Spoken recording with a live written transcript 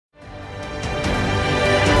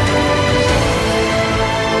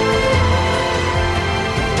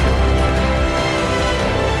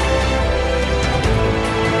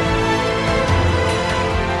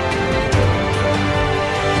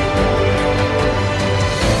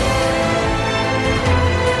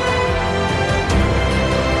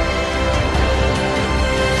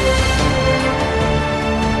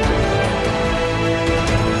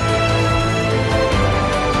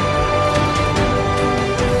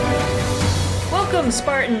Welcome,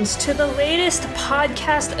 Spartans, to the latest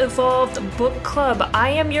podcast Evolved Book Club. I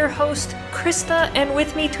am your host, Krysta, and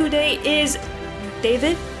with me today is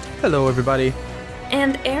David. Hello, everybody.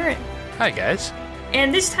 And Aaron. Hi, guys.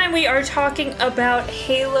 And this time we are talking about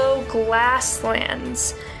Halo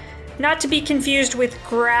Glasslands. Not to be confused with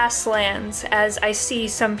Grasslands, as I see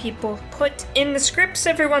some people put in the scripts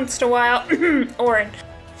every once in a while. Oren.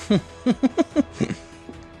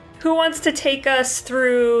 Who wants to take us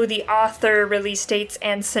through the author, release dates,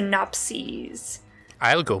 and synopses?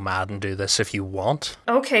 I'll go mad and do this if you want.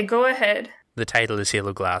 Okay, go ahead. The title is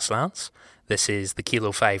Halo Glasslands. This is the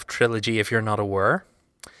Kilo 5 trilogy, if you're not aware.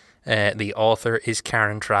 The author is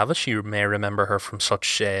Karen Travis. You may remember her from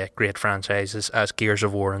such great franchises as Gears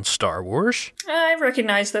of War and Star Wars. I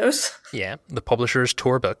recognize those. Yeah, the publisher is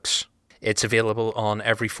Tor Books. It's available on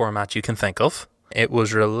every format you can think of. It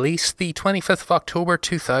was released the 25th of October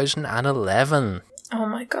 2011. Oh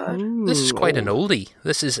my god. Ooh. This is quite an oldie.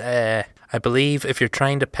 This is, I believe, if you're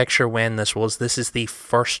trying to picture when this is the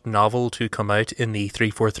first novel to come out in the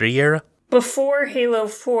 343 era. Before Halo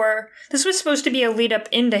 4. This was supposed to be a lead up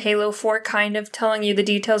into Halo 4, kind of telling you the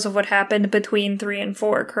details of what happened between 3 and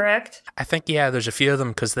 4, correct? I think, yeah, there's a few of them,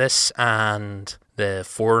 because this and the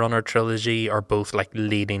Forerunner trilogy are both like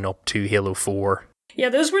leading up to Halo 4. Yeah,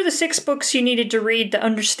 those were the 6 books you needed to read to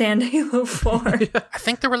understand Halo 4. I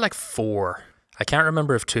think there were like 4. I can't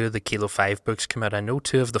remember if 2 of the Kilo 5 books came out. I know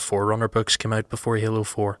 2 of the Forerunner books came out before Halo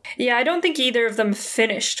 4. Yeah, I don't think either of them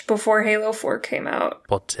finished before Halo 4 came out.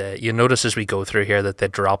 But you notice as we go through here that they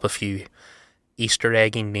drop a few Easter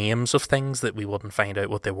eggy names of things that we wouldn't find out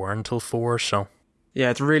what they were until 4, so...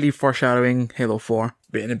 Yeah, it's really foreshadowing Halo 4,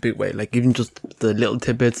 but in a big way. Like, even just the little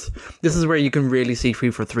tidbits. This is where you can really see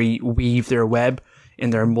 343 weave their web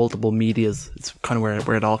in their multiple medias. It's kind of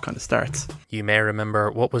where it all kind of starts. You may remember,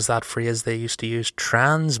 what was that phrase they used to use?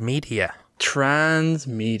 Transmedia.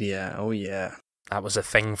 Transmedia, oh yeah. That was a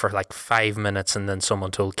thing for like 5 minutes, and then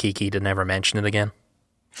someone told Kiki to never mention it again.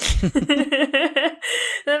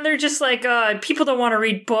 Then they're just like, people don't want to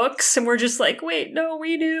read books, and we're just like, wait, no,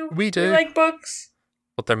 we do. We do. We like books.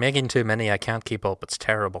 But they're making too many, I can't keep up, it's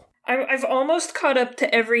terrible. I've almost caught up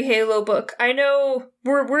to every Halo book. I know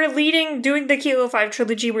we're leading, doing the Kilo 5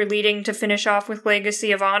 trilogy, we're leading to finish off with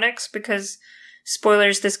Legacy of Onyx, because,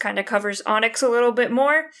 spoilers, this kind of covers Onyx a little bit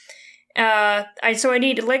more. So I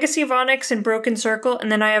need Legacy of Onyx and Broken Circle,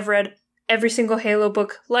 and then I have read every single Halo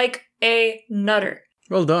book like a nutter.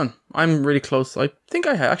 Well done. I'm really close. I think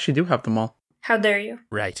I actually do have them all. How dare you?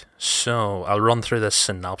 Right, so I'll run through this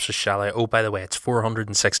synopsis, shall I? Oh, by the way, it's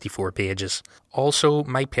 464 pages. Also,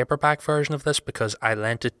 my paperback version of this, because I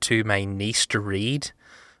lent it to my niece to read,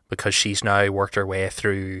 because she's now worked her way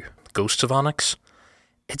through Ghosts of Onyx.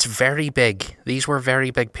 It's very big. These were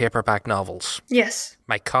very big paperback novels. Yes.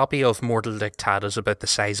 My copy of Mortal Dictat is about the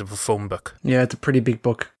size of a phone book. Yeah, it's a pretty big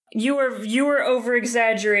book. You were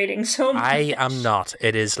over-exaggerating so much. I am not.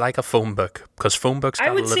 It is like a phone book, because phone books got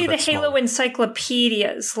I would a little say the bit Halo smaller.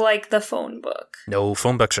 encyclopedias like the phone book. No,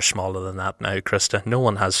 phone books are smaller than that now, Krysta. No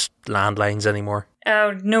one has landlines anymore.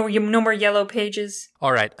 Oh, no more yellow pages.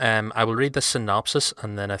 All right, I will read the synopsis,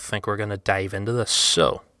 and then I think we're going to dive into this.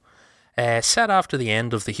 So, set after the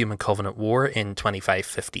end of the Human Covenant War in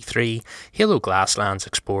 2553, Halo Glasslands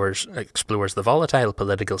explores the volatile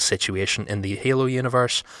political situation in the Halo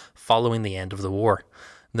universe following the end of the war.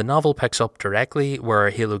 The novel picks up directly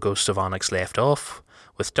where Halo Ghosts of Onyx left off,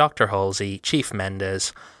 with Dr. Halsey, Chief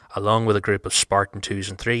Mendez, along with a group of Spartan 2s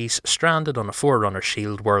and 3s, stranded on a Forerunner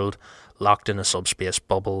shield world, locked in a subspace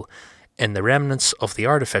bubble, in the remnants of the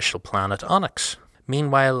artificial planet Onyx.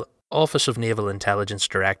 Meanwhile, Office of Naval Intelligence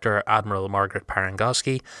Director Admiral Margaret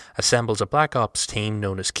Parangoski assembles a Black Ops team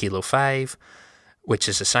known as Kilo 5, which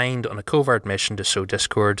is assigned on a covert mission to sow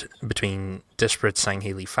discord between disparate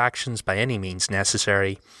Sangheli factions by any means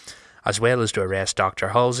necessary, as well as to arrest Dr.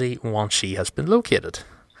 Halsey once she has been located.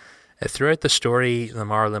 Throughout the story, the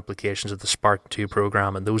moral implications of the Spartan 2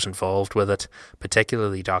 program and those involved with it,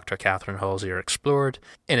 particularly Dr. Catherine Halsey, are explored.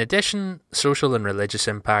 In addition, social and religious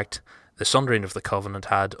impact the sundering of the Covenant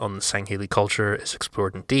had on the Sangheli culture is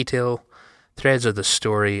explored in detail. Threads of the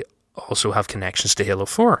story also have connections to Halo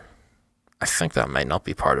 4. I think that might not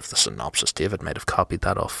be part of the synopsis. David might have copied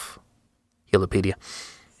that off Halopedia.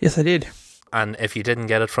 Yes, I did. And if you didn't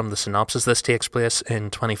get it from the synopsis, this takes place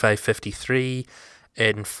in 2553.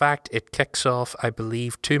 In fact, it kicks off, I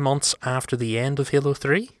believe, 2 months after the end of Halo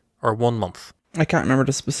 3, or 1 month. I can't remember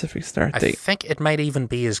the specific start date. I think it might even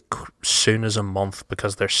be as soon as a month,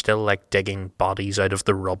 because they're still like digging bodies out of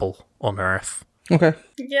the rubble on Earth. Okay.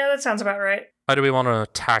 Yeah, that sounds about right. How do we want to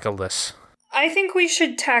tackle this? I think we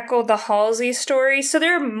should tackle the Halsey story. So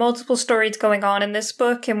there are multiple stories going on in this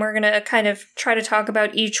book, and we're going to kind of try to talk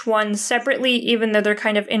about each one separately, even though they're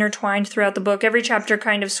kind of intertwined throughout the book. Every chapter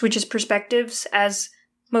kind of switches perspectives, as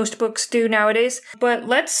most books do nowadays. But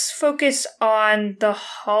let's focus on the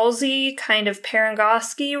Halsey kind of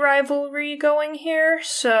Parangosky rivalry going here.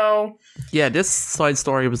 So yeah, this side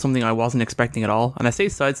story was something I wasn't expecting at all. And I say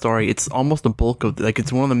side story, it's almost the bulk of, like,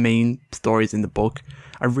 it's one of the main stories in the book.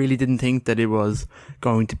 I really didn't think that it was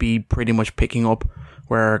going to be pretty much picking up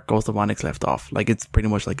where Ghosts of Onyx left off. Like, it's pretty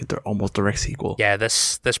much like a almost direct sequel. Yeah,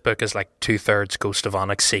 this book is like 2/3 Ghost of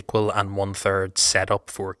Onyx sequel and 1/3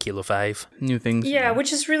 setup for Kilo 5. New things. yeah,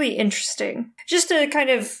 which is really interesting. Just to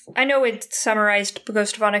kind of, I know it summarized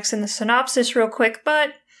Ghost of Onyx in the synopsis real quick,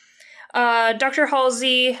 but Dr.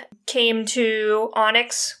 Halsey came to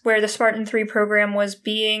Onyx, where the Spartan 3 program was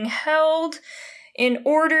being held, in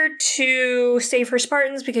order to save her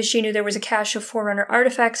Spartans because she knew there was a cache of Forerunner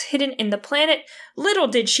artifacts hidden in the planet. Little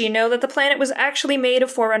did she know that the planet was actually made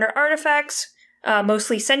of Forerunner artifacts,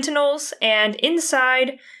 mostly Sentinels, and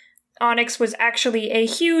inside, Onyx was actually a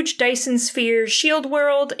huge Dyson Sphere shield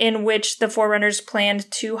world in which the Forerunners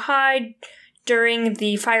planned to hide during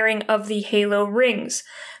the firing of the Halo rings.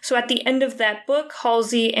 So at the end of that book,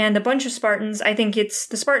 Halsey and a bunch of Spartans, I think it's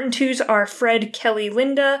the Spartan 2s are Fred, Kelly,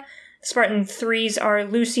 Linda, Spartan 3s are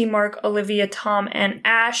Lucy, Mark, Olivia, Tom, and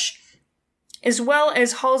Ash, as well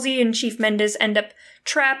as Halsey and Chief Mendes end up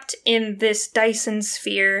trapped in this Dyson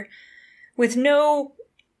Sphere with no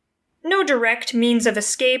direct means of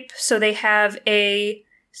escape, so they have a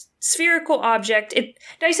spherical object.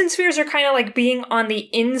 Dyson spheres are kind of like being on the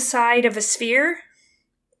inside of a sphere,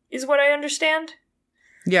 is what I understand.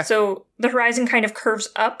 Yeah. So the horizon kind of curves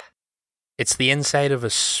up. It's the inside of a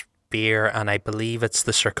sphere, and I believe it's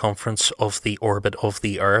the circumference of the orbit of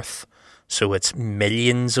the Earth. So it's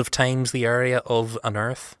millions of times the area of an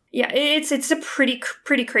Earth. Yeah, it's a pretty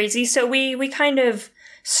crazy. So we kind of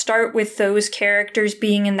start with those characters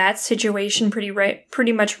being in that situation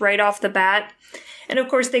pretty much right off the bat. And of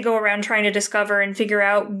course they go around trying to discover and figure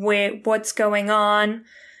out what's going on.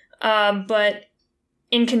 But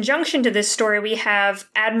in conjunction to this story, we have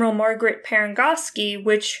Admiral Margaret Parangosky,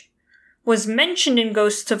 which was mentioned in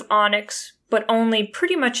Ghosts of Onyx, but only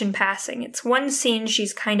pretty much in passing. It's one scene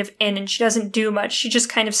she's kind of in, and she doesn't do much. She just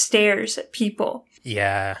kind of stares at people.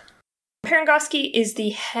 Yeah. Parangosky is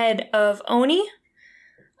the head of Oni.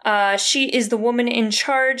 She is the woman in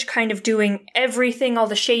charge, kind of doing everything, all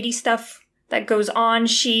the shady stuff that goes on.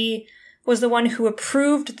 She was the one who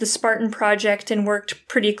approved the Spartan project and worked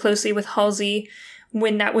pretty closely with Halsey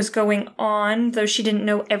when that was going on, though she didn't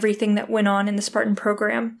know everything that went on in the Spartan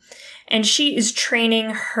program. And she is training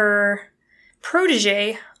her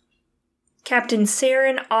protege, Captain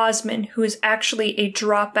Saren Osman, who is actually a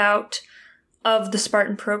dropout of the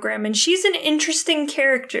Spartan program. And she's an interesting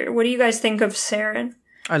character. What do you guys think of Saren?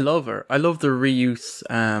 I love her. I love the reuse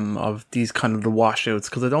of these kind of the washouts,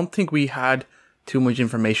 because I don't think we had too much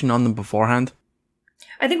information on them beforehand.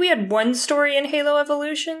 I think we had one story in Halo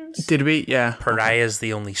Evolutions. Did we? Yeah. Pariah is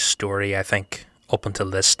the only story, I think, up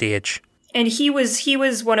until this stage. And he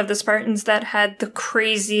was one of the Spartans that had the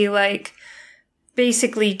crazy, like,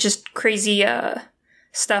 basically just crazy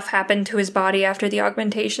stuff happen to his body after the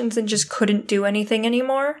augmentations and just couldn't do anything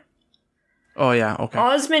anymore. Oh, yeah, okay.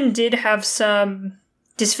 Osman did have some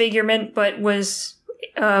disfigurement, but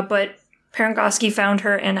Parangosky found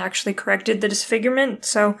her and actually corrected the disfigurement.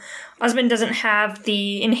 So Osman doesn't have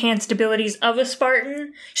the enhanced abilities of a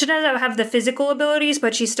Spartan. She doesn't have the physical abilities,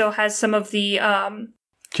 but she still has some of the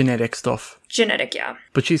genetic stuff. Genetic, yeah.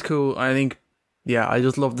 But she's cool. I think, yeah, I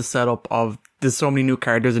just love the setup of, there's so many new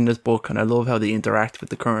characters in this book, and I love how they interact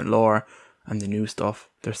with the current lore and the new stuff.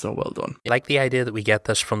 They're so well done. I like the idea that we get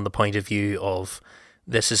this from the point of view of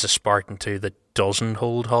this is a Spartan 2 that doesn't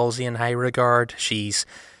hold Halsey in high regard. She's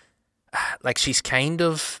kind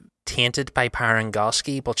of tainted by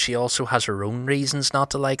Parangosky, but she also has her own reasons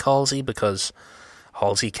not to like Halsey, because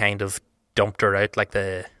Halsey kind of dumped her out like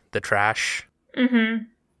the trash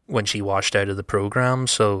when she washed out of the program.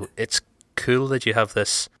 So it's cool that you have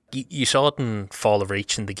this. You saw it in Fall of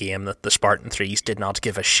Reach in the game that the Spartan 3s did not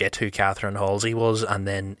give a shit who Catherine Halsey was, and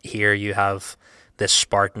then here you have this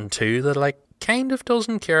Spartan 2 that kind of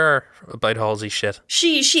doesn't care about Halsey's shit.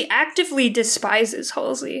 She actively despises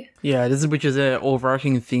Halsey. Yeah, which is an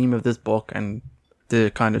overarching theme of this book and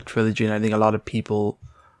the kind of trilogy, and I think a lot of people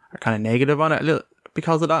are kind of negative on it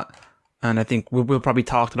because of that. And I think we'll probably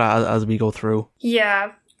talk to that as we go through.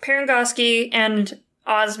 Yeah, Parangosky and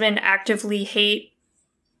Osman actively hate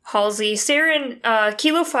Halsey. Saren,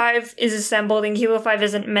 Kilo 5 is assembled, and Kilo 5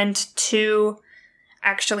 isn't meant to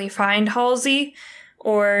actually find Halsey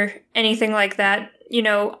or anything like that. You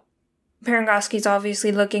know, Parangoski's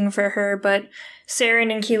obviously looking for her, but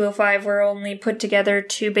Saren and Kilo 5 were only put together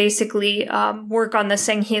to basically work on the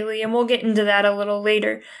Sanghelios, and we'll get into that a little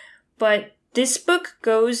later. But this book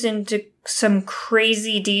goes into some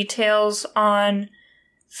crazy details on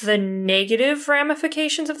the negative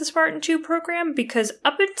ramifications of the Spartan 2 program, because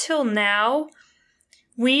up until now,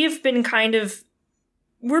 we've been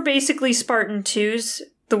we're basically Spartan 2s,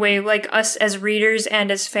 the way, like, us as readers and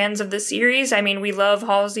as fans of the series. I mean, we love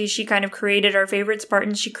Halsey. She kind of created our favorite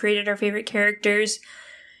Spartans. She created our favorite characters.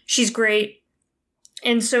 She's great.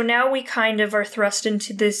 And so now we kind of are thrust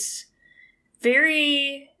into this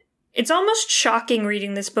it's almost shocking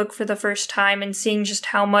reading this book for the first time and seeing just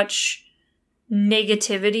how much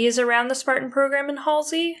negativity is around the Spartan program in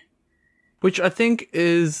Halsey. Which I think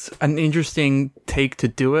is an interesting take to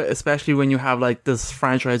do it, especially when you have, like, this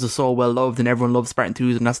franchise is so well loved and everyone loves Spartan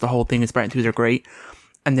 2s, and that's the whole thing, and Spartan 2s are great.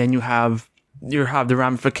 And then you have the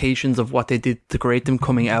ramifications of what they did to create them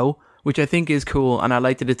coming out, which I think is cool, and I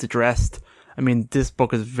like that it's addressed. I mean, this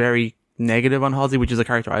book is very negative on Halsey, which is a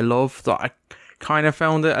character I love, so I kind of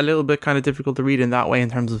found it a little bit kind of difficult to read in that way, in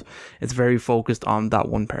terms of it's very focused on that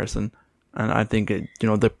one person. And I think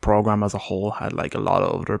the program as a whole had, like, a lot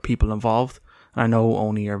of other people involved. I know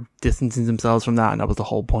Oni are distancing themselves from that, and that was the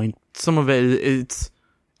whole point. Some of it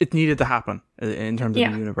needed to happen in terms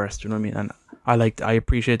of the universe. Do you know what I mean? And I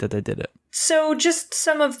appreciate that they did it. So just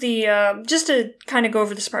some of the just to kind of go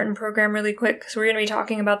over the Spartan program really quick, because we're going to be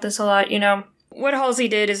talking about this a lot. You know, what Halsey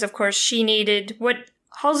did is, of course,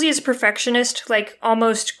 Halsey is a perfectionist, like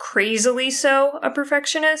almost crazily so a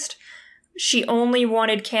perfectionist. She only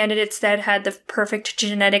wanted candidates that had the perfect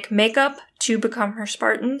genetic makeup to become her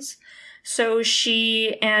Spartans. So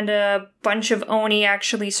she and a bunch of Oni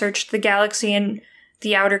actually searched the galaxy and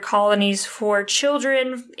the outer colonies for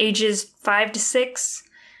children ages 5 to 6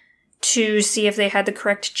 to see if they had the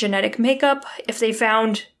correct genetic makeup. If they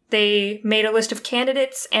found, they made a list of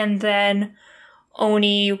candidates, and then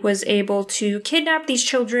Oni was able to kidnap these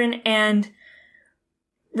children and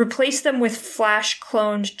replace them with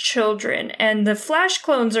Flash-cloned children. And the Flash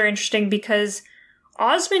clones are interesting because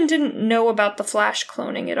Osmond didn't know about the Flash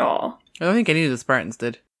cloning at all. I don't think any of the Spartans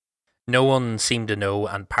did. No one seemed to know,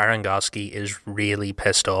 and Parangoski is really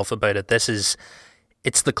pissed off about it.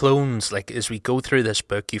 It's the clones. Like, as we go through this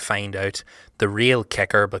book, you find out the real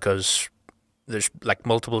kicker, because there's, like,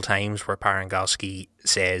 multiple times where Parangoski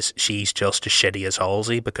says she's just as shitty as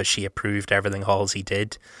Halsey because she approved everything Halsey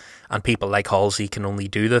did. And people like Halsey can only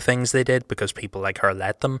do the things they did because people like her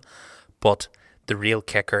let them. But the real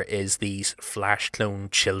kicker is these Flash clone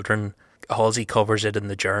children. Halsey covers it in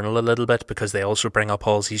the journal a little bit, because they also bring up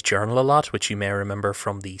Halsey's journal a lot, which you may remember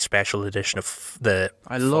from the special edition of the...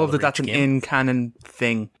 I love that that's an in-canon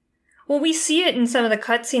thing. Well, we see it in some of the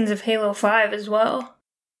cutscenes of Halo 5 as well.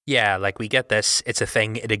 Yeah, like, we get this. It's a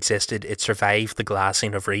thing. It existed. It survived the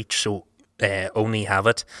glassing of Reach, so Oni have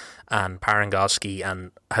it, and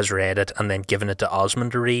Parangoski has read it and then given it to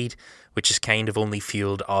Osmond to read, which has kind of only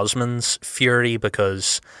fueled Osmond's fury,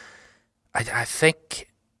 because I think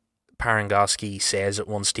Parangoski says at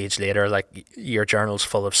one stage later, like, your journal's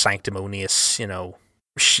full of sanctimonious,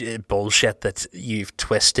 bullshit that you've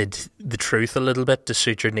twisted the truth a little bit to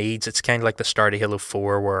suit your needs. It's kind of like the start of Halo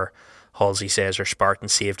 4 where Halsey says her Spartan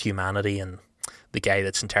saved humanity, and the guy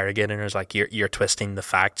that's interrogating her is like, you're twisting the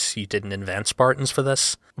facts. You didn't invent Spartans for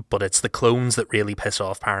this. But it's the clones that really piss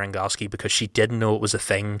off Parangoski, because she didn't know it was a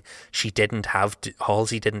thing.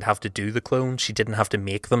 Halsey didn't have to do the clones. She didn't have to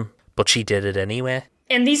make them, but she did it anyway.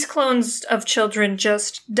 And these clones of children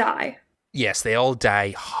just die. Yes, they all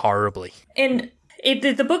die horribly. And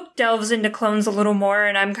the book delves into clones a little more,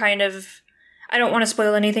 and I don't want to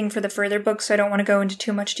spoil anything for the further books, so I don't want to go into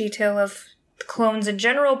too much detail of clones in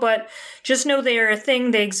general, but just know they are a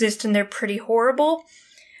thing, they exist, and they're pretty horrible.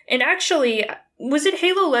 And actually, was it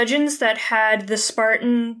Halo Legends that had the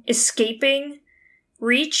Spartan escaping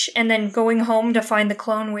Reach and then going home to find the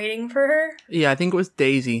clone waiting for her? Yeah, I think it was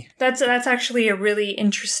Daisy. That's actually a really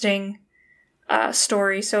interesting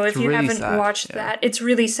story, so if you really haven't watched that, it's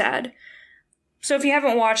really sad. So if you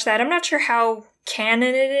haven't watched that, I'm not sure how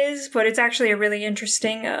canon it is, but it's actually a really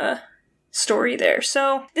interesting story there.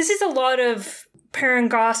 So this is a lot of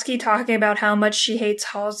Parangoski talking about how much she hates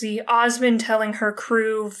Halsey, Osmond telling her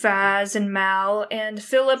crew, Vaz and Mal, and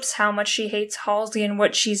Phillips how much she hates Halsey and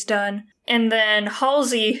what she's done. And then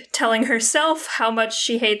Halsey telling herself how much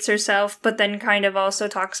she hates herself, but then kind of also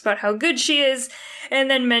talks about how good she is. And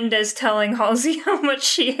then Mendez telling Halsey how much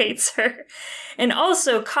she hates her. And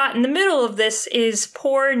also caught in the middle of this is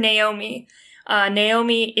poor Naomi.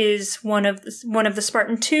 Naomi is one of the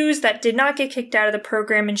Spartan 2s that did not get kicked out of the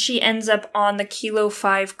program, and she ends up on the Kilo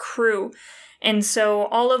 5 crew. And so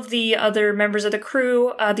all of the other members of the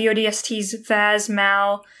crew, the ODSTs, Vaz,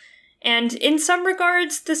 Mal, and in some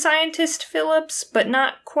regards, the scientist Phillips, but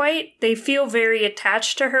not quite. They feel very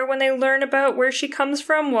attached to her when they learn about where she comes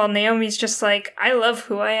from, while Naomi's just like, I love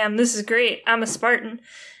who I am. This is great. I'm a Spartan.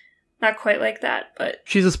 Not quite like that, but...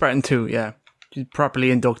 She's a Spartan too, yeah. She's properly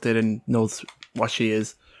inducted and knows what she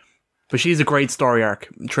is. But she's a great story arc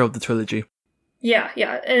throughout the trilogy. Yeah,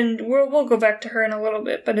 and we'll go back to her in a little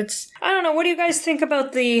bit, but it's... I don't know, what do you guys think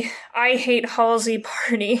about the I Hate Halsey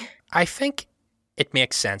party? I think it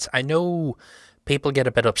makes sense. I know people get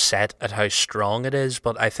a bit upset at how strong it is,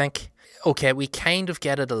 but I think, okay, we kind of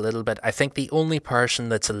get it a little bit. I think the only person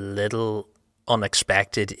that's a little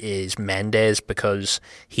unexpected is Mendez, because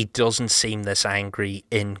he doesn't seem this angry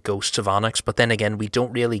in Ghosts of Onyx, but then again, we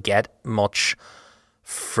don't really get much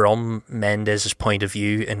from Mendez's point of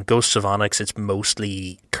view. In Ghosts of Onyx, it's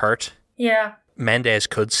mostly Kurt. Yeah. Mendez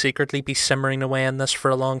could secretly be simmering away in this for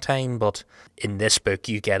a long time, but in this book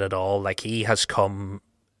you get it all. Like, he has come,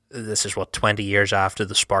 this is 20 years after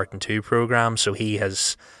the Spartan 2 program, so he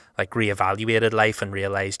has like reevaluated life and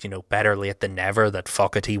realized, better late than never, that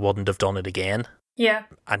fuck it, he wouldn't have done it again. Yeah.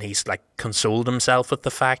 And he's like consoled himself with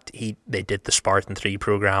the fact they did the Spartan 3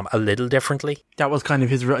 program a little differently. That was kind of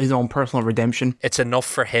his own personal redemption. It's enough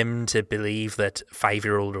for him to believe that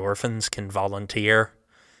 5-year-old orphans can volunteer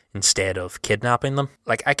instead of kidnapping them.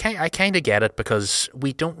 Like, I kind of get it, because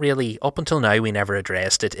we don't really, up until now, we never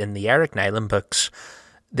addressed it. In the Eric Nyland books,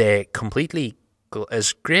 they completely,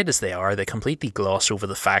 as great as they are, they completely gloss over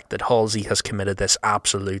the fact that Halsey has committed this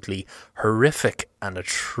absolutely horrific and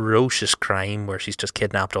atrocious crime where she's just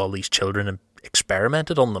kidnapped all these children and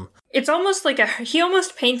experimented on them. It's almost like he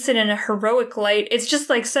almost paints it in a heroic light. It's just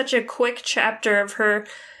like such a quick chapter of her,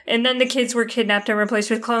 and then the kids were kidnapped and replaced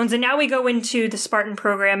with clones, and now we go into the Spartan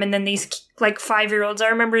program, and then these like 5-year-olds. I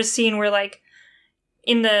remember a scene where like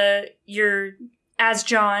as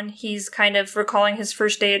John, he's kind of recalling his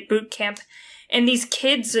first day at boot camp. And these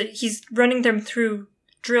kids, he's running them through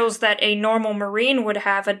drills that a normal Marine would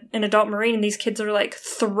have, an adult Marine, and these kids are like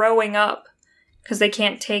throwing up because they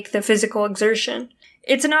can't take the physical exertion.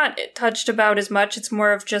 It's not touched about as much. It's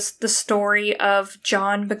more of just the story of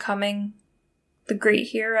John becoming the great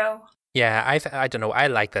hero. Yeah, I don't know. I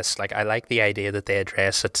like this. Like, I like the idea that they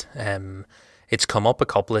address it. It's come up a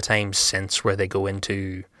couple of times since, where they go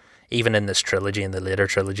into, even in this trilogy, in the later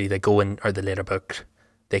trilogy, or the later book,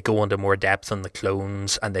 they go into more depth on the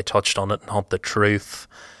clones, and they touched on it in Hunt the Truth,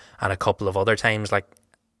 and a couple of other times. Like,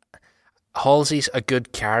 Halsey's a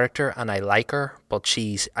good character, and I like her, but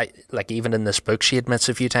even in this book, she admits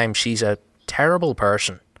a few times she's a terrible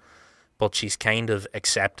person, but she's kind of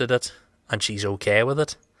accepted it, and she's okay with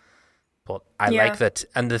it. But I like that.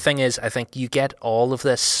 And the thing is, I think you get all of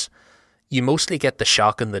this, you mostly get the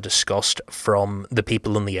shock and the disgust from the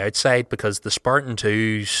people on the outside, because the Spartan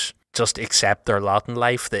 2s just accept their lot in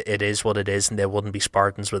life, that it is what it is, and they wouldn't be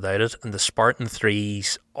Spartans without it. And the Spartan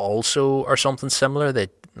 3s also are something similar. They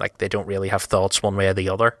don't really have thoughts one way or the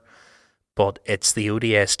other. But it's the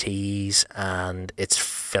ODSTs and it's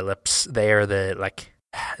Phillips. They're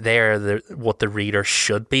what the reader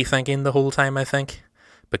should be thinking the whole time, I think.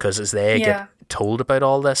 Because as they get told about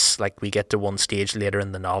all this, like, we get to one stage later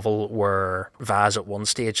in the novel where Vaz at one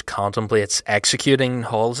stage contemplates executing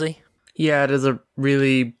Halsey. Yeah, it is a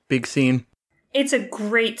really big scene. It's a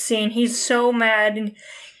great scene. He's so mad, and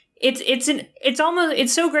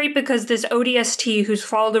it's so great because this ODST who's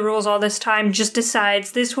followed the rules all this time just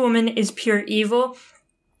decides this woman is pure evil,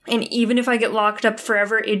 and even if I get locked up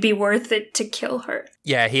forever, it'd be worth it to kill her.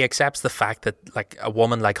 Yeah, he accepts the fact that, like, a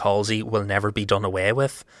woman like Halsey will never be done away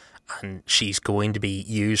with, and she's going to be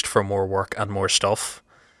used for more work and more stuff,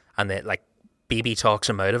 and that, like, BB talks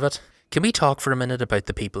him out of it. Can we talk for a minute about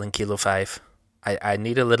the people in Kilo 5? I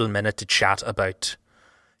need a little minute to chat about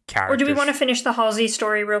characters. Or do we want to finish the Halsey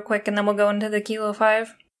story real quick and then we'll go into the Kilo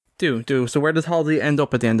 5? Do. So where does Halsey end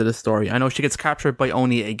up at the end of the story? I know she gets captured by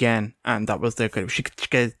Oni again, and that was they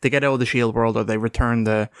get out of the Shield world, or they return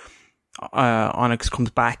the Onyx comes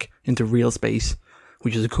back into real space,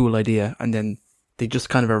 which is a cool idea, and then they just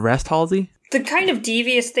kind of arrest Halsey. The kind of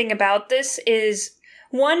devious thing about this is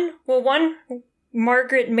one,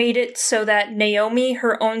 Margaret made it so that Naomi,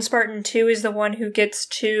 her own Spartan 2, is the one who gets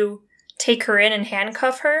to take her in and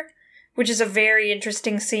handcuff her, which is a very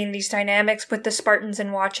interesting scene, these dynamics with the Spartans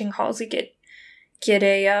and watching Halsey get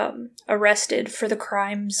arrested for the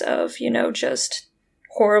crimes of, just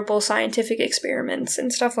horrible scientific experiments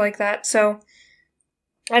and stuff like that. So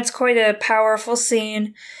that's quite a powerful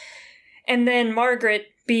scene. And then Margaret,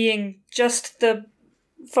 being just the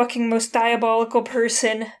fucking most diabolical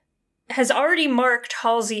person, has already marked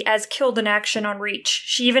Halsey as killed in action on Reach.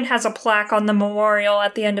 She even has a plaque on the memorial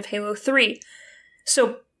at the end of Halo 3.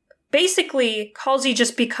 So basically, Halsey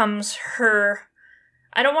just becomes her,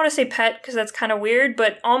 I don't want to say pet because that's kind of weird,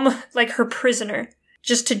 but almost like her prisoner,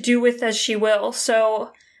 just to do with as she will.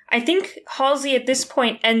 So I think Halsey at this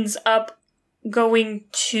point ends up going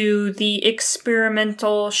to the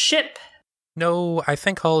experimental ship. No, I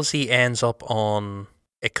think Halsey ends up on...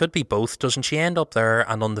 It could be both. Doesn't she end up there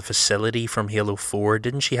and on the facility from Halo 4?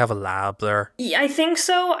 Didn't she have a lab there? Yeah, I think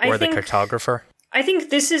so. Or the cartographer? I think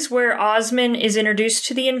this is where Osman is introduced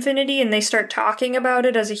to the Infinity and they start talking about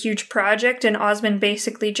it as a huge project, and Osman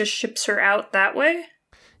basically just ships her out that way.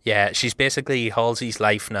 Yeah, she's basically... Halsey's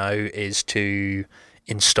life now is to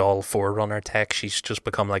install Forerunner tech. She's just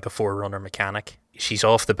become like a Forerunner mechanic. She's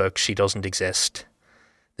off the books. She doesn't exist.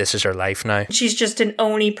 This is her life now. She's just an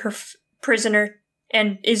Oni prisoner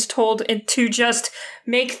and is told to just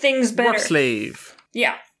make things better. Work slave.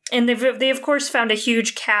 Yeah. And they of course found a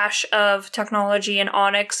huge cache of technology in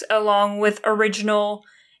Onyx, along with original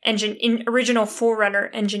Forerunner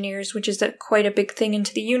engineers, which is quite a big thing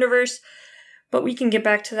into the universe. But we can get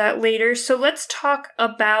back to that later. So let's talk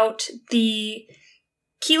about the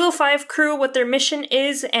Kilo 5 crew, what their mission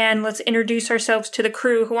is, and let's introduce ourselves to the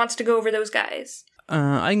crew. Who wants to go over those guys?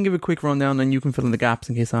 I can give a quick rundown and you can fill in the gaps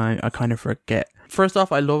in case I kind of forget. First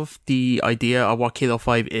off, I love the idea of what Kilo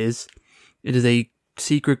 5 is. It is a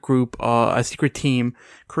secret group, a secret team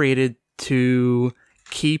created to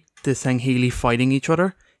keep the Sangheli fighting each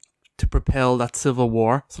other, to propel that civil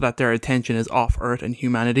war so that their attention is off Earth and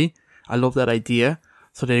humanity. I love that idea.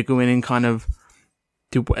 So they go in and kind of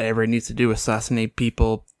do whatever it needs to do, assassinate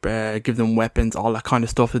people, give them weapons, all that kind of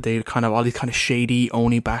stuff that they kind of, all these kind of shady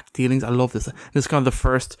Oni back dealings. I love this. This is kind of the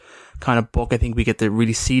first kind of book I think we get to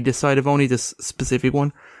really see this side of Oni, this specific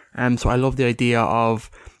one. So I love the idea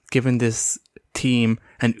of giving this team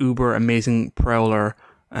an uber amazing prowler,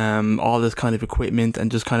 all this kind of equipment,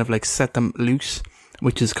 and just kind of like set them loose,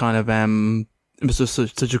 which is kind of, it was just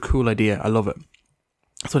such a cool idea. I love it.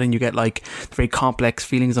 So then you get like very complex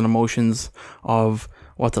feelings and emotions of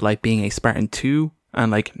what's it like being a Spartan 2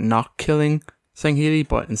 and like not killing Sangheli,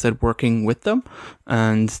 but instead working with them.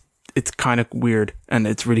 And it's kind of weird and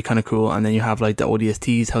it's really kind of cool. And then you have like the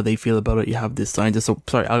ODSTs, how they feel about it. You have this scientist. So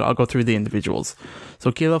sorry, I'll go through the individuals.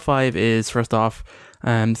 So Kilo 5 is first off,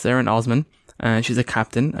 Sarah Osman. She's a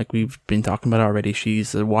captain, like we've been talking about already.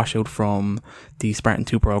 She's a washout from the Spartan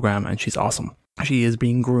 2 program and she's awesome. She is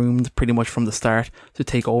being groomed pretty much from the start to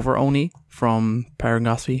take over Oni from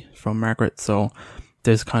Parangosfi, from Margaret. So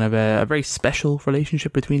there's kind of a very special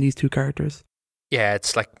relationship between these two characters. Yeah,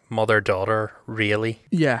 it's like mother-daughter, really.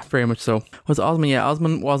 Yeah, very much so. Was Osman? Yeah,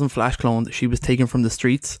 Osman wasn't flash cloned. She was taken from the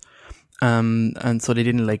streets. And so they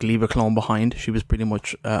didn't like leave a clone behind. She was pretty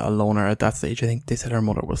much a loner at that stage. I think they said her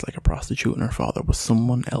mother was like a prostitute and her father was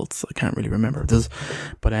someone else. I can't really remember this,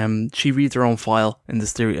 but she reads her own file in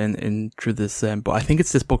this theory and through this. But I think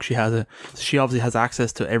it's this book she obviously has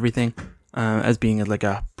access to everything, as being like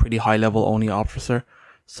a pretty high level Oni officer.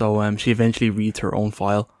 So she eventually reads her own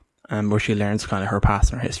file, where she learns kind of her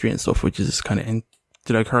past and her history and stuff, which is kind of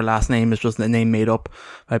like her last name is just a name made up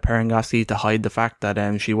by Parangosfi to hide the fact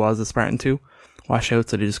that she was a Spartan 2 washout,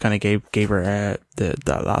 so they just kind of gave her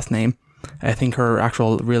that last name. I think her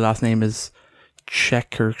actual real last name is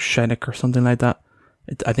Czech or Shenik or something like that.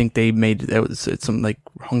 I think they made it's some like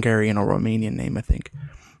Hungarian or Romanian name, I think.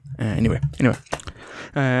 Anyway,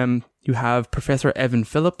 you have Professor Evan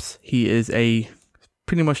Phillips. He is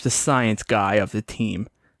pretty much the science guy of the team,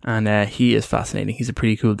 and he is fascinating. He's a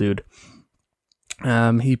pretty cool dude.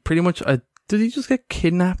 He pretty much did he just get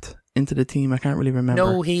kidnapped into the team? I can't really remember.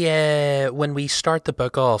 No, he when we start the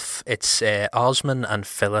book off, it's Osman and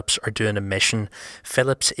Phillips are doing a mission.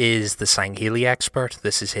 Phillips is the Sangheli expert.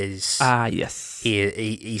 This is his. Yes.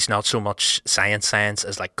 He's not so much science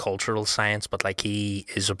as like cultural science, but like he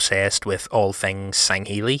is obsessed with all things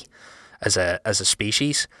Sangheli as a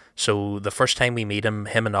species. So the first time we meet him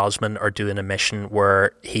and Osman are doing a mission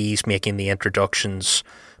where he's making the introductions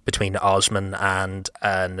between Osman and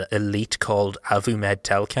an elite called Avumed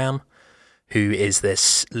Telkam, who is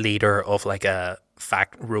this leader of like a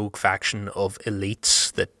rogue faction of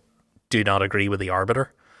elites that do not agree with the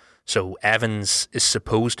Arbiter. So Evans is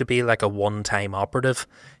supposed to be like a one-time operative.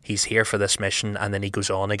 He's here for this mission and then he goes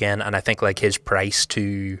on again. And I think like his price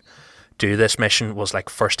to do this mission was like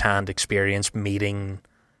first-hand experience meeting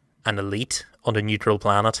an elite on a neutral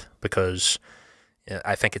planet, because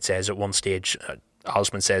I think it says at one stage,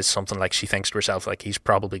 Osman says something like she thinks to herself like he's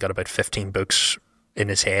probably got about 15 books in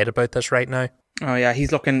his head about this right now. Oh yeah,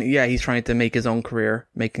 he's trying to make his own career,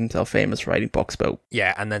 make himself famous writing books about.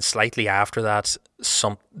 Yeah, and then slightly after that,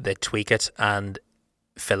 they tweak it, and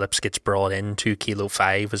Phillips gets brought into Kilo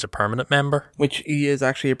 5 as a permanent member. Which he is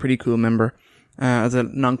actually a pretty cool member as a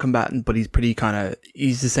non-combatant, but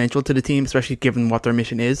he's essential to the team, especially given what their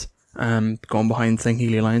mission is, going behind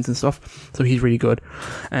Sanghelios lines and stuff. So he's really good.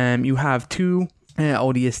 You have two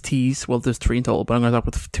ODSTs, well there's three in total, but I'm going to talk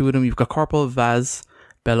about two of them. You've got Corporal Vaz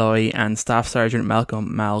Beloy and Staff Sergeant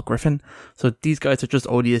Malcolm Mal Griffin. So these guys are just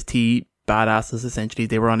ODST badasses, essentially.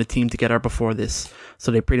 They were on a team together before this,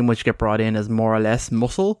 so they pretty much get brought in as more or less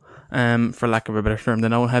muscle, for lack of a better term.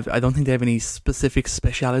 I don't think they have any specific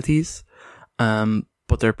specialities,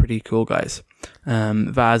 but they're pretty cool guys.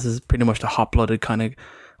 Vaz is pretty much the hot-blooded kind of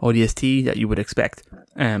ODST that you would expect.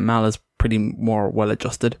 Mal is pretty more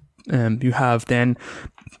well-adjusted. You have then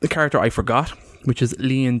the character I forgot, which is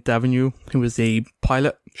Leon Davenue, who is a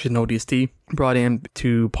pilot. She's an ODST, brought in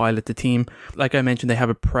to pilot the team. Like I mentioned, they have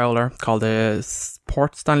a prowler called it's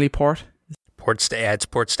Port Stanley, yeah.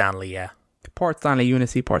 Port Stanley,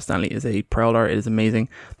 UNSC Port Stanley is a prowler. It is amazing.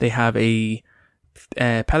 They have a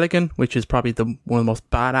pelican, which is probably one of the most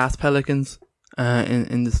badass pelicans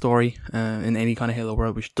in the story, in any kind of Halo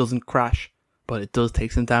world, which doesn't crash, but it does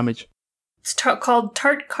take some damage. It's called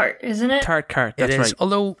Tart Cart, isn't it? Tart Cart, that's right.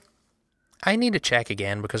 Although I need to check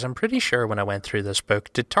again, because I'm pretty sure when I went through this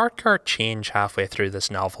book, did Tart Cart change halfway through this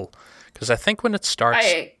novel? Because I think when it starts,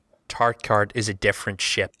 Tart Cart is a different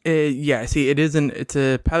ship. Yeah, see, it's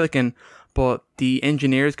a pelican, but the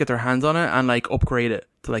engineers get their hands on it and upgrade it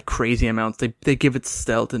to crazy amounts. They give it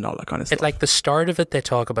stealth and all that kind of stuff. At the start of it, they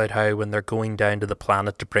talk about how when they're going down to the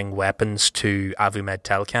planet to bring weapons to Avumed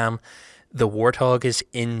Telcam, the Warthog is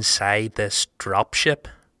inside this dropship.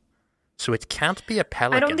 So it can't be a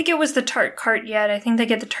pelican. I don't think it was the Tart Cart yet. I think they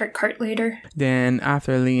get the Tart Cart later. Then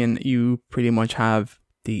after Leon, you pretty much have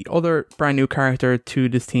the other brand new character to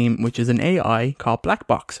this team, which is an AI called Black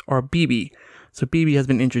Box, or BB. So BB has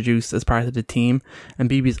been introduced as part of the team, and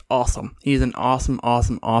BB is awesome. He's an awesome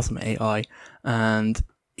AI, and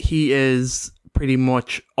he is pretty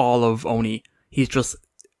much all of Oni. He's just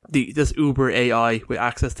this uber AI with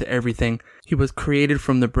access to everything. He was created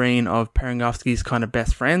from the brain of Perengovsky's kind of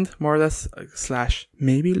best friend, more or less, /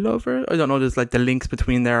 maybe lover. I don't know. There's the links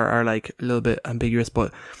between there are a little bit ambiguous,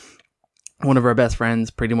 but one of our best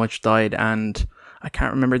friends pretty much died, and I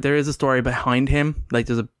can't remember. There is a story behind him.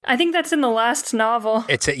 I think that's in the last novel.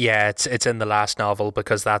 It's in the last novel,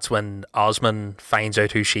 because that's when Osman finds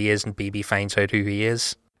out who she is and BB finds out who he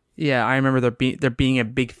is. Yeah, I remember there being a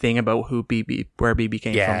big thing about where BB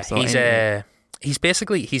came from. So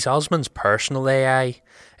he's Osman's personal AI,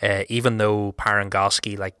 even though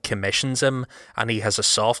Parangosky commissions him, and he has a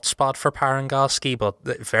soft spot for Parangosky, but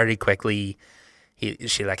very quickly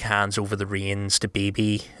she hands over the reins to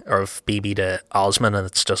BB, or BB to Osman, and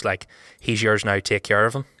it's just he's yours now, take care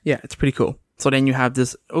of him. Yeah, it's pretty cool. So then you have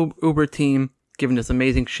this Uber team given this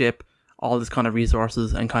amazing ship, all this kind of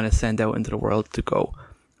resources, and kind of send out into the world to go.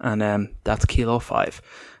 And that's Kilo 5.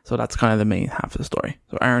 So that's kind of the main half of the story.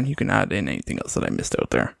 So Aaron, you can add in anything else that I missed out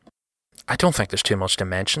there. I don't think there's too much to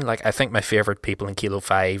mention. I think my favourite people in Kilo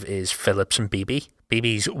 5 is Phillips and BB.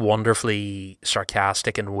 BB's wonderfully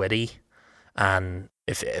sarcastic and witty. And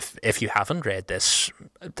if you haven't read this,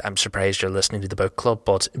 I'm surprised you're listening to the book club,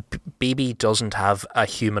 but BB doesn't have a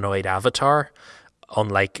humanoid avatar,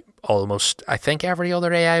 unlike almost, I think, every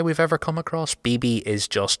other AI we've ever come across. BB is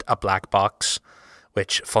just a black box,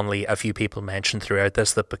 which, funnily, a few people mentioned throughout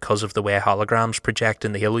this that because of the way holograms project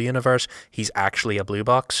in the Halo universe, he's actually a blue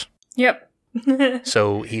box. Yep.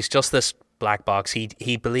 So he's just this black box.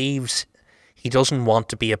 He believes he doesn't want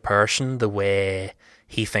to be a person the way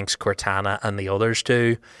he thinks Cortana and the others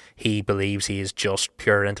do. He believes he is just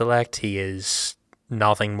pure intellect. He is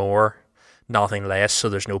nothing more, nothing less, so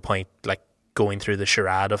there's no point going through the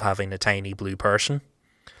charade of having a tiny blue person.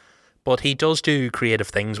 But he does do creative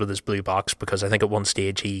things with his blue box, because I think at one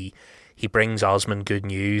stage he brings Osman good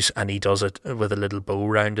news, and he does it with a little bow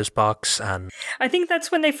around his box. And I think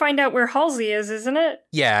that's when they find out where Halsey is, isn't it?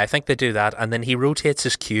 Yeah, I think they do that. And then he rotates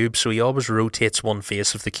his cube, so he always rotates one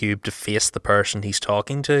face of the cube to face the person he's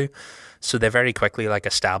talking to. So they very quickly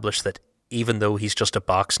establish that even though he's just a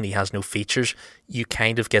box and he has no features, you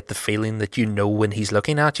kind of get the feeling that you know when he's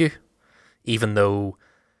looking at you, even though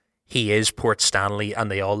he is Port Stanley and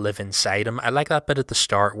they all live inside him. I like that bit at the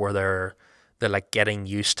start where they're getting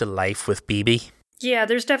used to life with BB. Yeah,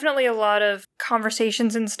 there's definitely a lot of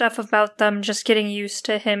conversations and stuff about them just getting used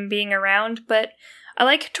to him being around, but I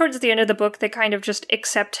like towards the end of the book they kind of just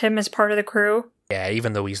accept him as part of the crew. Yeah,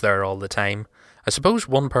 even though he's there all the time. I suppose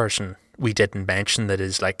one person we didn't mention that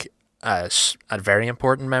is like a very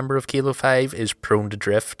important member of Kilo 5 is Prone to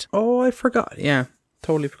Drift. Oh, I forgot. Yeah,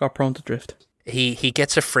 totally forgot Prone to Drift. He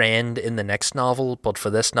gets a friend in the next novel, but for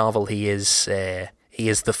this novel he is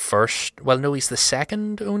the first, well no, he's the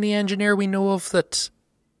second Oni engineer we know of that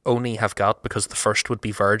Oni have got, because the first would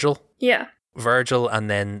be Virgil. Yeah. Virgil, and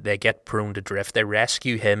then they get Prone to Drift. They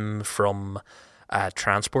rescue him from a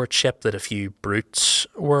transport ship that a few brutes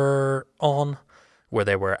were on, where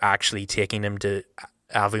they were actually taking him to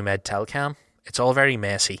Avumed Telcam. It's all very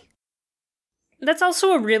messy. That's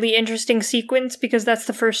also a really interesting sequence because that's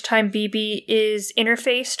the first time BB is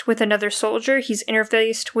interfaced with another soldier. He's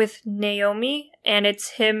interfaced with Naomi, and it's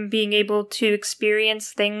him being able to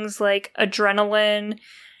experience things like adrenaline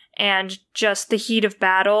and just the heat of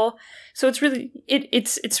battle. So it's really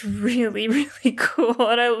it's really, really cool.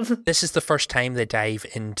 And this is the first time they dive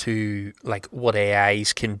into like what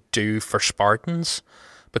AIs can do for Spartans,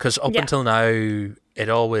 because up until now, it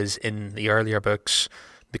always, in the earlier books,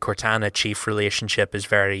 the Cortana chief relationship is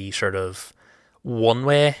very sort of one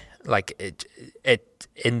way. Like it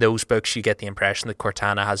in those books, you get the impression that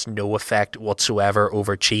Cortana has no effect whatsoever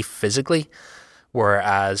over Chief physically,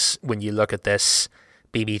 whereas when you look at this,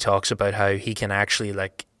 BB talks about how he can actually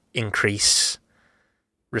like increase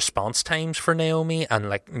response times for Naomi and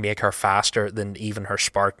like make her faster than even her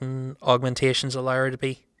Spartan augmentations allow her to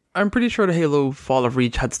be. I'm pretty sure the Halo Fall of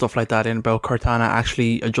Reach had stuff like that in about Cortana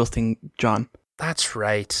actually adjusting John. That's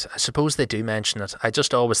right. I suppose they do mention it. I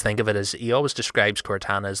just always think of it as, he always describes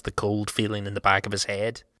Cortana as the cold feeling in the back of his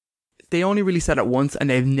head. They only really said it once, and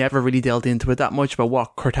they've never really delved into it that much about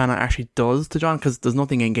what Cortana actually does to John, because there's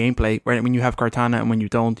nothing in gameplay. Where when you have Cortana and when you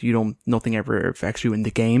don't, nothing ever affects you in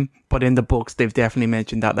the game. But in the books, they've definitely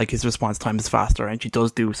mentioned that like his response time is faster, and she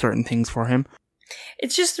does do certain things for him.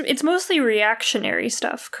 It's mostly reactionary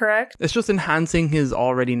stuff, correct? It's just enhancing his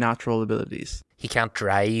already natural abilities. He can't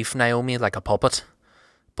drive Naomi like a puppet,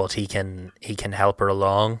 but he can help her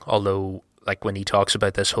along. Although, like when he talks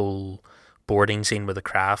about this whole boarding scene with the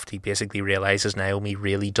craft, he basically realizes Naomi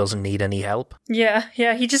really doesn't need any help. Yeah,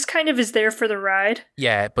 he just kind of is there for the ride.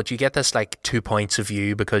 Yeah, but you get this like 2 points of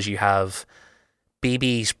view, because you have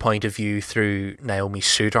BB's point of view through Naomi's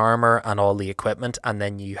suit armor and all the equipment, and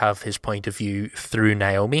then you have his point of view through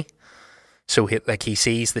Naomi. So he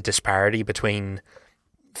sees the disparity between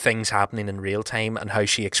things happening in real time and how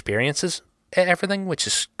she experiences everything, which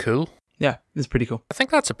is cool. Yeah, it's pretty cool. I think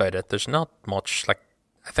that's about it. There's not much. Like,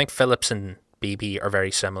 I think Phillips and BB are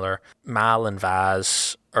very similar. Mal and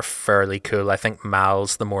Vaz are fairly cool. I think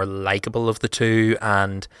Mal's the more likable of the two,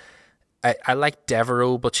 and I like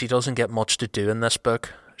Devereaux, but she doesn't get much to do in this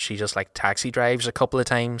book. She just like taxi drives a couple of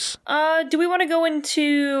times. Do we want to go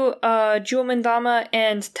into Jewel Mandama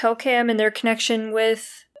and Telcam and their connection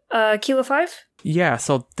with Kilo 5? Yeah,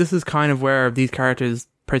 so this is kind of where these characters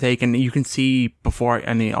partake, and you can see before,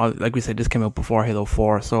 and like we said, this came out before Halo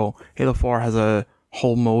 4, so Halo 4 has a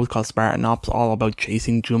whole mode called Spartan Ops, all about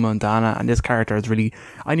chasing Juma and Dana, and this character is really,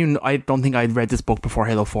 I don't think I'd read this book before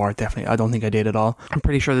Halo 4, definitely, I don't think I did at all. I'm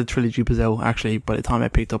pretty sure the trilogy was out, actually, by the time I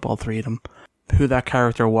picked up all three of them. Who that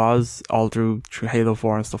character was, all through Halo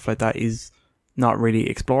 4 and stuff like that, is not really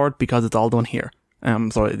explored, because it's all done here.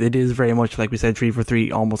 So it is very much, like we said, 3 for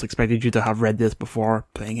 3, almost expected you to have read this before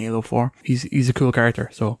playing Halo 4. He's a cool character,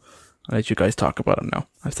 so I'll let you guys talk about him now.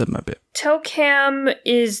 I've said my bit. Telcam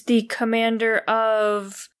is the commander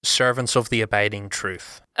of Servants of the Abiding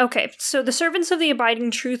Truth. Okay, so the Servants of the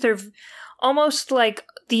Abiding Truth are almost like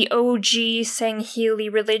the OG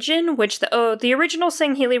Sangheli religion, which the original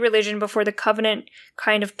Sangheli religion before the Covenant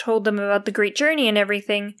kind of told them about the Great Journey and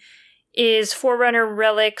everything, is Forerunner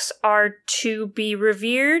relics are to be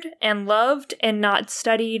revered and loved and not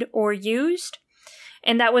studied or used.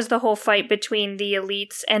 And that was the whole fight between the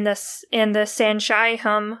elites and the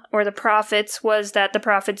Sanshai or the prophets, was that the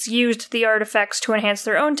prophets used the artifacts to enhance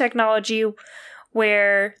their own technology,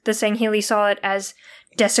 where the Sangheli saw it as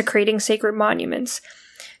desecrating sacred monuments.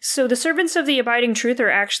 So the Servants of the Abiding Truth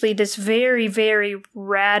are actually this very, very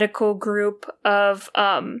radical group of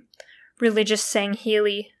religious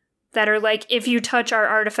Sangheli that are like, if you touch our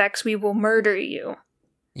artifacts, we will murder you.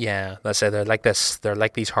 Yeah, that's it. They're like this. They're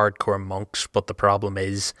like these hardcore monks, but the problem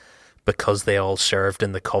is, because they all served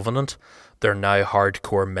in the Covenant, they're now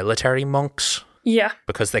hardcore military monks. Yeah.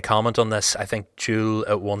 Because they comment on this. I think Jewel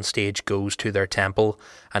at one stage goes to their temple,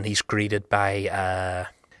 and he's greeted by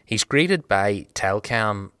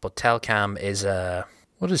Telcam, but Telcam is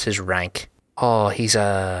what is his rank? Oh, he's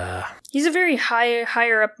a very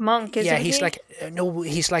higher up monk, isn't he? Yeah,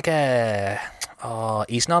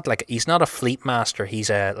 he's not a fleet master. He's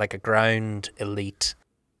a ground elite.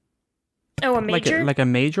 Oh, a major? Like a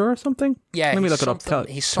major or something? Yeah, let me look it up.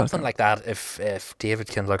 He's something like that. If David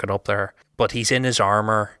can look it up there, but he's in his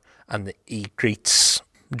armor and he greets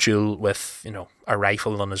Jewel with a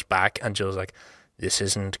rifle on his back, and Jewel's like, "This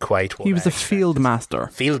isn't quite what." He was a field master.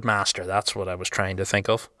 Field master. That's what I was trying to think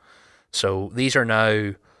of. So these are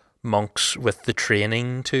now monks with the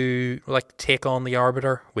training to take on the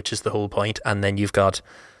Arbiter, which is the whole point. And then you've got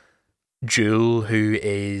Jewel, who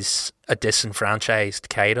is a disenfranchised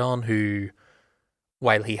Khaidon, who,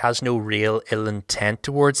 while he has no real ill intent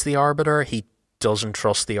towards the Arbiter, he doesn't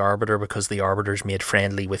trust the Arbiter because the Arbiter's made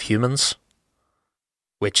friendly with humans,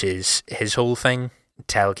 which is his whole thing.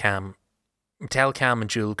 Telcam and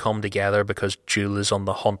Jewel come together because Jewel is on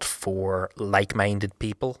the hunt for like-minded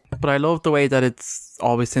people. But I love the way that it's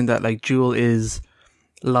always saying that Jewel is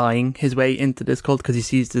lying his way into this cult because he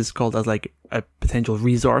sees this cult as a potential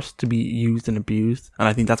resource to be used and abused, and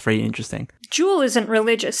I think that's very interesting. Jewel isn't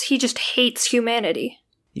religious, he just hates humanity.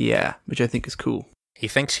 Yeah, which I think is cool. He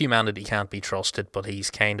thinks humanity can't be trusted, but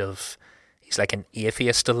he's like an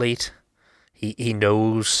atheist elite. He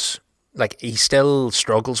knows, he still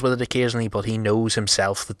struggles with it occasionally, but he knows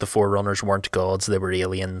himself that the Forerunners weren't gods, they were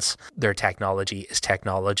aliens. Their technology is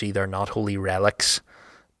technology, they're not holy relics.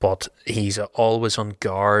 But he's always on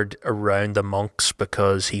guard around the monks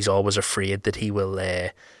because he's always afraid that he will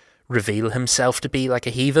reveal himself to be like a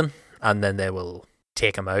heathen, and then they will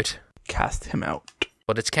take him out. Cast him out.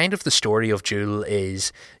 But it's kind of the story of Jewel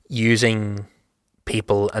is using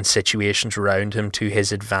people and situations around him to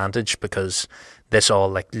his advantage, because this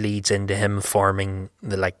all leads into him forming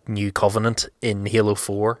the new covenant in Halo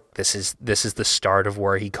 4. This is the start of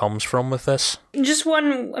where he comes from with this. I'm just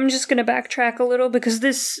going to backtrack a little, because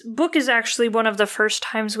this book is actually one of the first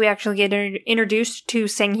times we actually get introduced to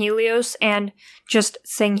Sanghelios and just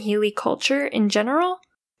Sangheli culture in general.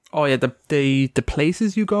 Oh yeah, the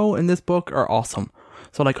places you go in this book are awesome.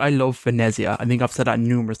 So I love Venezia. I think I've said that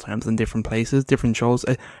numerous times in different places, different shows.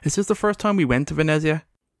 Is this the first time we went to Venezia?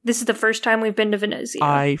 This is the first time we've been to Venezia.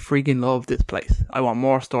 I freaking love this place. I want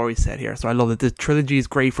more stories set here. So I love that the trilogy is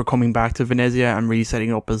great for coming back to Venezia and really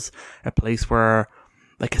setting up as a place where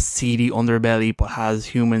a seedy underbelly, but has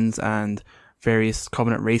humans and various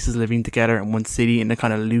Covenant races living together in one city in a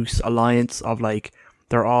kind of loose alliance of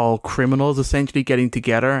they're all criminals essentially getting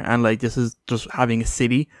together, and this is just having a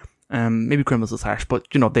city. Maybe criminals is harsh, but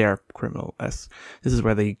they are criminal. This is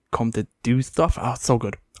where they come to do stuff. Oh, it's so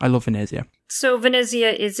good. I love Venezia. So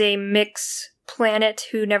Venezia is a mixed planet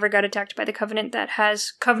who never got attacked by the Covenant that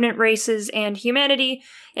has Covenant races and humanity,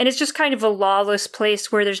 and it's just kind of a lawless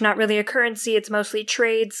place where there's not really a currency. It's mostly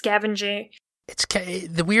trade, scavenging.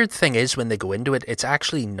 The weird thing is, when they go into it, it's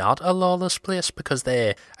actually not a lawless place, because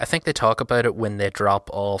I think they talk about it when they drop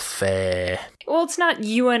off. Well, it's not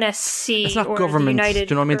UNSC. It's not or government. The United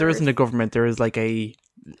Do you know what I mean? There Earth. isn't a government. There is a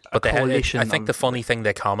coalition. I think the funny thing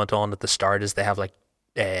they comment on at the start is they have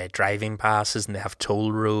driving passes, and they have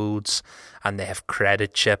toll roads, and they have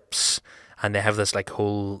credit chips, and they have this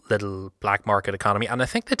whole little black market economy. And I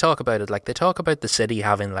think they talk about it they talk about the city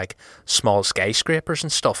having small skyscrapers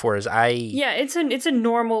and stuff, whereas it's a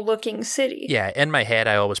normal looking city. Yeah, in my head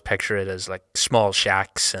I always picture it as small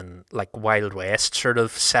shacks and Wild West sort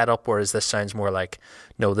of setup, whereas this sounds more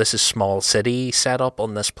no, this is small city setup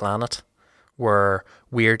on this planet where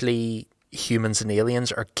weirdly humans and aliens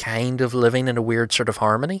are kind of living in a weird sort of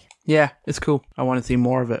harmony. Yeah, it's cool. I want to see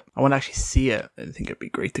more of it. I want to actually see it. I think it'd be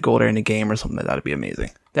great to go there in a game or something like that. It'd be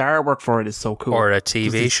amazing. The artwork for it is so cool. Or a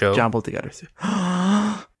TV show. Jumbled together.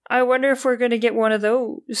 I wonder if we're going to get one of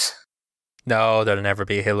those. No, there'll never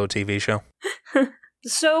be a Halo TV show.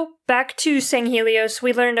 So, back to Sanghelios.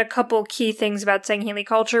 We learned a couple key things about Sangheli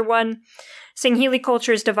culture. One, Sangheli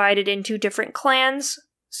culture is divided into different clans.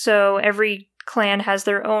 So, every clan has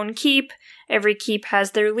their own keep. Every keep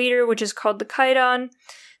has their leader, which is called the Khaidon,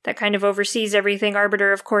 that kind of oversees everything.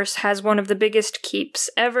 Arbiter, of course, has one of the biggest keeps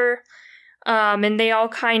ever. And they all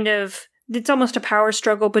it's almost a power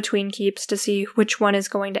struggle between keeps to see which one is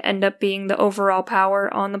going to end up being the overall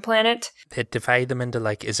power on the planet. They divide them into,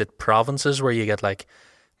 is it provinces where you get,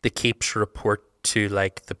 the keeps report to,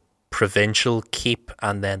 the provincial keep,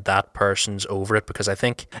 and then that person's over it? Because I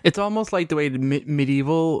think it's almost like the way the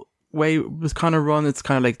medieval way it was kind of run. It's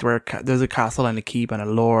kind of where there's a castle and a keep and a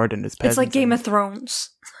lord and his peasants. It's like Game of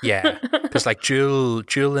Thrones. Yeah, because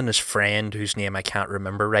Jewel and his friend, whose name I can't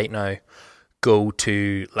remember right now, go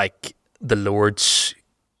to the lord's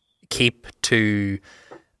keep to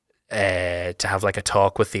have a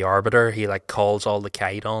talk with the Arbiter. He calls all the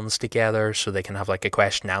Khaidons together so they can have a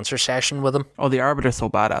question and answer session with him. Oh, the Arbiter's so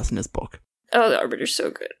badass in this book. Oh, the Arbiter's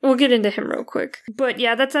so good. We'll get into him real quick. But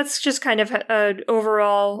yeah, that's just kind of an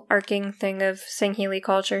overall arcing thing of Sangheli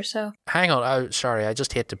culture, so. Hang on, sorry, I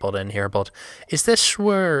just hate to butt in here, but is this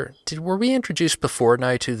were we introduced before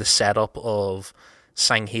now to the setup of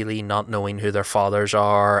Sangheli not knowing who their fathers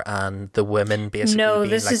are and the women basically being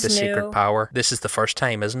like the secret power? This is the first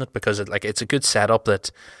time, isn't it? Because it's a good setup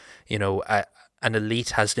that, you know, an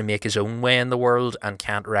elite has to make his own way in the world and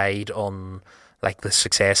can't ride on like the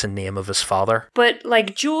success and name of his father. But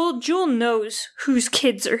like Jewel knows whose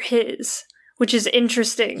kids are his, which is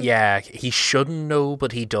interesting. Yeah, he shouldn't know,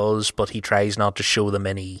 but he does, but he tries not to show them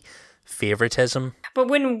any favoritism. But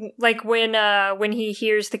when he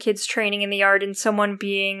hears the kids training in the yard and someone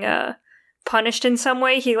being punished in some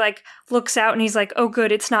way, he like looks out and he's like, oh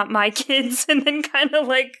good, it's not my kids, and then kind of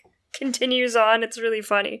like continues on. It's really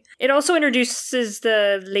funny. It also introduces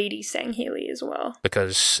the Lady Sangheli as well.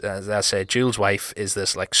 Because, as I said, Jules' wife is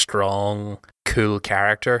this like strong, cool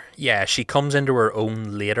character. Yeah, she comes into her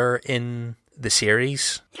own later in the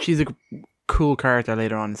series. She's a cool character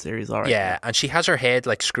later on in the series, alright. Yeah, and she has her head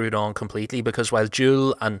like screwed on completely because while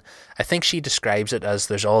Jewel, and I think she describes it as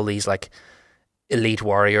there's all these like elite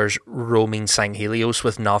warriors roaming Sanghelios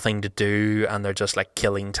with nothing to do, and they're just like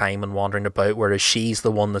killing time and wandering about, whereas she's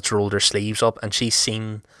the one that's rolled her sleeves up and she's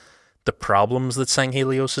seen the problems that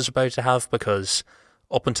Sanghelios is about to have, because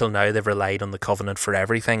up until now they've relied on the Covenant for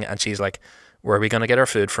everything, and she's like, where are we going to get our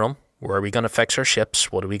food from? Where are we going to fix our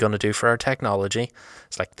ships? What are we going to do for our technology?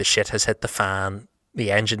 It's like the shit has hit the fan,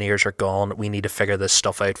 the engineers are gone, we need to figure this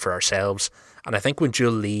stuff out for ourselves. And I think when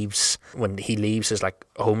Jewel leaves, when he leaves his like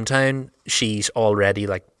hometown, she's already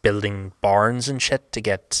like building barns and shit to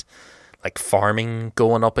get like farming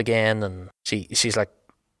going up again, and she's like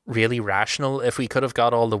really rational. If we could have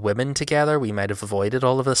got all the women together, we might have avoided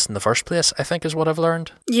all of this in the first place, I think is what I've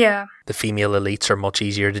learned. Yeah. The female elites are much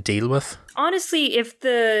easier to deal with. Honestly, if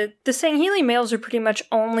the Sangheli males are pretty much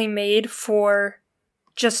only made for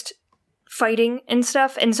just fighting and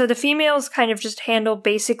stuff, and so the females kind of just handle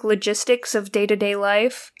basic logistics of day-to-day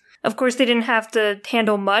life. Of course, they didn't have to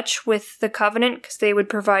handle much with the Covenant because they would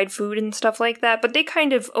provide food and stuff like that, but they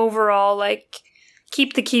kind of overall like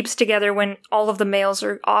keep the keeps together when all of the males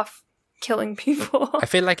are off killing people. I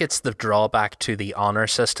feel like it's the drawback to the honor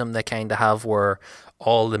system they kind of have, where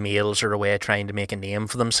all the males are away trying to make a name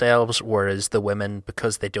for themselves, whereas the women,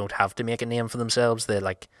 because they don't have to make a name for themselves, they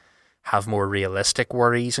like have more realistic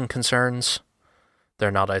worries and concerns. They're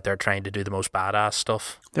not out there trying to do the most badass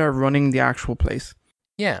stuff. They're running the actual place.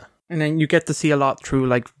 Yeah. And then you get to see a lot through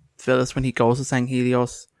like Phyllis when he goes to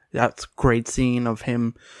Sanghelios. That's a great scene of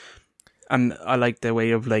him. And I like the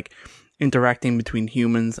way of like interacting between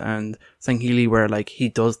humans and Sangheli, where like he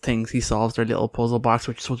does things, he solves their little puzzle box,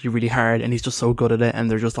 which is supposed to be really hard, and he's just so good at it, and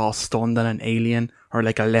they're just all stunned that an alien or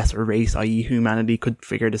like a lesser race, i.e. humanity, could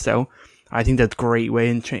figure this out. I think that's a great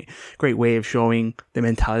way of showing the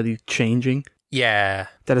mentality changing. Yeah.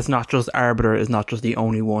 That it's not just Arbiter is not just the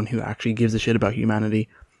only one who actually gives a shit about humanity.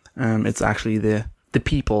 It's actually the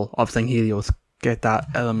people of Sanghelios get that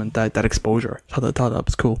element, that exposure. I thought that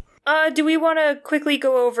was cool. Do we want to quickly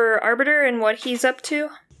go over Arbiter and what he's up to?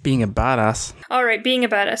 Being a badass. Alright, being a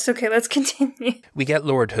badass. Okay, let's continue. We get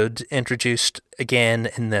Lord Hood introduced again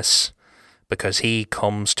in this because he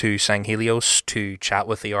comes to Sanghelios to chat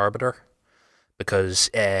with the Arbiter. Because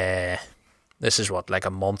this is like a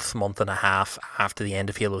month and a half after the end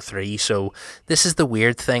of Halo 3. So this is the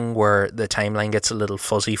weird thing where the timeline gets a little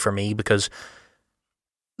fuzzy for me, because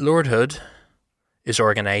Lord Hood is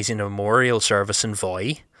organising a memorial service in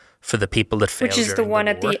Voy for the people that failed, which is the one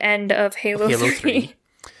at the end of Halo 3.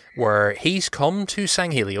 Where he's come to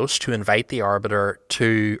Sanghelios to invite the Arbiter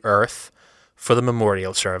to Earth for the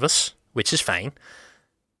memorial service, which is fine.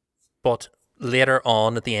 But later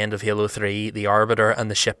on, at the end of Halo 3, the Arbiter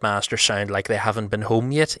and the Shipmaster sound like they haven't been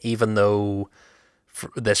home yet, even though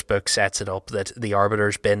this book sets it up that the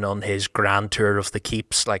Arbiter's been on his grand tour of the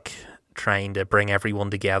keeps, like trying to bring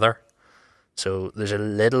everyone together. So there's a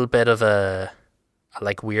little bit of a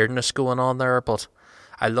like weirdness going on there, but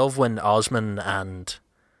I love when Osman and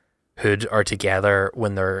Hood are together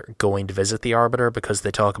when they're going to visit the Arbiter, because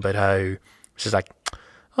they talk about how she's like,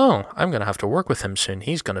 oh, I'm going to have to work with him soon.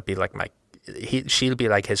 He's going to be like she'll be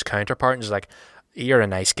like his counterpart, and she's like, you're a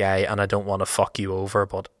nice guy and I don't want to fuck you over,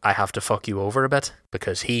 but I have to fuck you over a bit,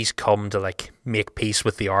 because he's come to like make peace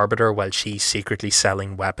with the Arbiter while she's secretly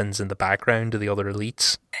selling weapons in the background to the other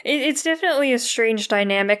elites. It's definitely a strange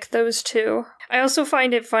dynamic, those two. I also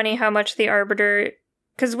find it funny how much the Arbiter,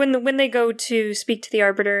 because when they go to speak to the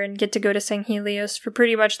Arbiter and get to go to Sanghelios for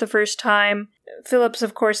pretty much the first time, Phillips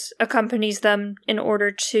of course accompanies them in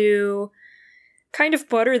order to kind of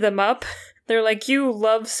butter them up. They're like, you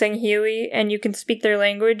love Sangheli and you can speak their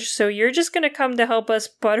language, so you're just going to come to help us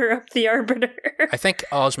butter up the Arbiter. I think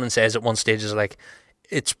Osmond says at one stage is like,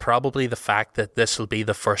 it's probably the fact that this will be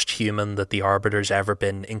the first human that the Arbiter's ever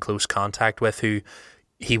been in close contact with who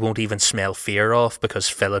he won't even smell fear of, because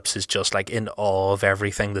Phillips is just like in awe of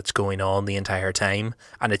everything that's going on the entire time.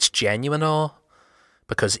 And it's genuine awe,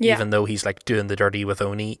 because even though he's like doing the dirty with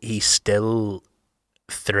Oni, he's still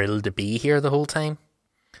thrilled to be here the whole time.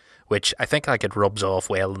 Which I think like it rubs off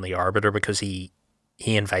well in the Arbiter, because he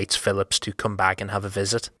invites Phillips to come back and have a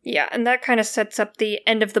visit. Yeah, and that kind of sets up the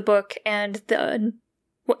end of the book, and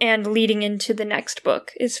leading into the next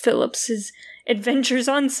book is Phillips's adventures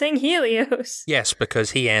on Sanghelios. Yes,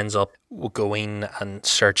 because he ends up going and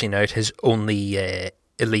searching out his only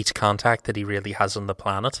elite contact that he really has on the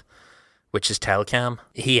planet, which is Telcam.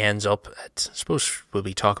 He ends up at, I suppose we'll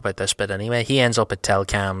be talk about this bit anyway, he ends up at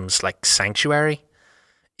Telcam's like sanctuary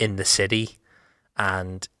in the city,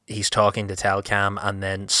 and he's talking to Telcam, and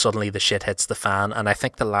then suddenly the shit hits the fan, and I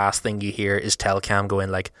think the last thing you hear is Telcam going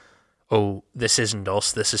like, oh, this isn't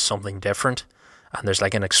us, this is something different. And there's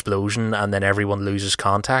like an explosion, and then everyone loses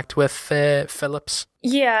contact with Phillips.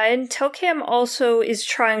 Yeah, and Telcam also is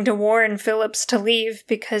trying to warn Phillips to leave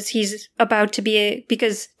because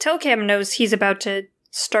because Telcam knows he's about to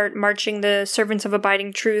start marching the Servants of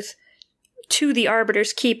Abiding Truth to the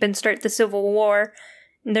Arbiter's Keep and start the Civil War.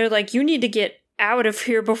 And they're like, you need to get out of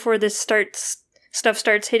here before this stuff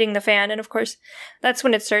starts hitting the fan. And of course, that's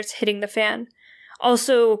when it starts hitting the fan.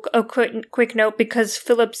 Also, a quick note, because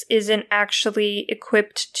Phillips isn't actually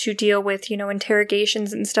equipped to deal with,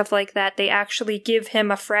 interrogations and stuff like that, they actually give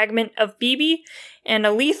him a fragment of BB and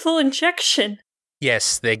a lethal injection.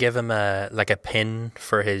 Yes, they give him a pin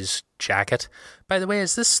for his jacket. By the way,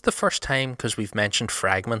 is this the first time, because we've mentioned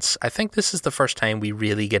fragments, I think this is the first time we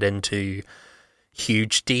really get into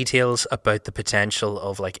huge details about the potential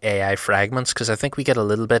of like AI fragments, because I think we get a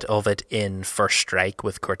little bit of it in First Strike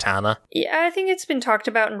with Cortana. Yeah, I think it's been talked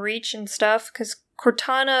about in Reach and stuff, because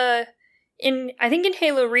Cortana, I think in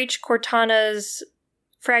Halo Reach, Cortana's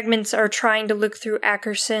fragments are trying to look through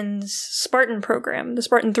Ackerson's Spartan program, the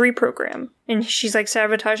Spartan 3 program, and she's like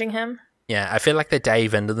sabotaging him. Yeah, I feel like they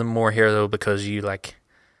dive into them more here though, because you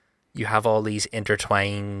have all these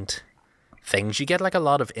intertwined things. You get like a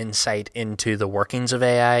lot of insight into the workings of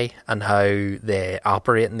AI and how they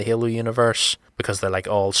operate in the Halo universe, because they're like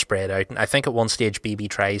all spread out. And I think at one stage BB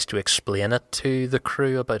tries to explain it to the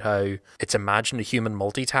crew about how it's imagined a human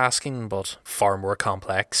multitasking but far more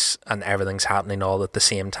complex, and everything's happening all at the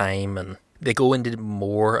same time. And they go into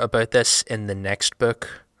more about this in the next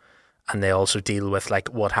book. And they also deal with like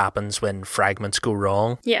what happens when fragments go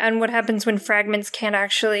wrong. Yeah, and what happens when fragments can't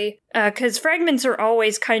actually... Because fragments are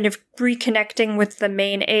always kind of reconnecting with the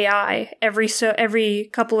main AI. Every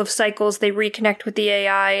couple of cycles, they reconnect with the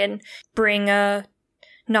AI and bring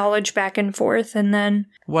knowledge back and forth, and then...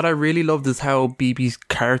 What I really loved is how BB's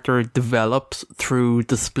character develops through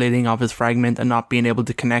the splitting of his fragment and not being able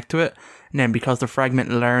to connect to it. And then because the fragment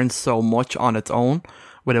learns so much on its own,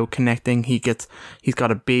 without connecting, he's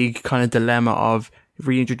got a big kind of dilemma of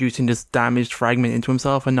reintroducing this damaged fragment into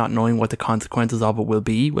himself and not knowing what the consequences of it will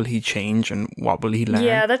be. Will he change, and what will he learn?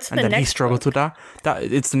 Yeah, that's the next book. And then he struggles with that.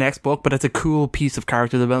 It's the next book, but it's a cool piece of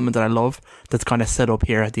character development that I love that's kind of set up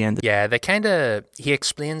here at the end. Yeah, he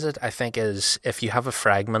explains it, I think, as if you have a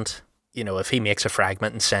fragment, if he makes a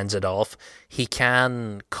fragment and sends it off, he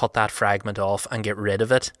can cut that fragment off and get rid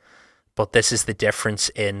of it. But this is the difference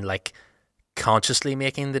in like consciously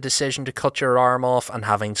making the decision to cut your arm off and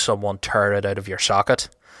having someone tear it out of your socket,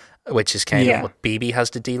 which is kind of what BB has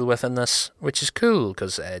to deal with in this, which is cool,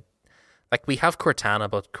 because like we have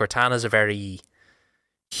Cortana, but Cortana's a very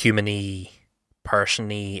human-y,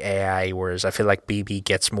 person-y AI, whereas I feel like BB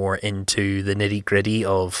gets more into the nitty-gritty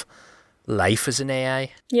of life as an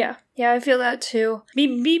AI. Yeah, I feel that too.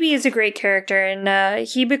 BB is a great character, and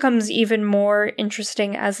he becomes even more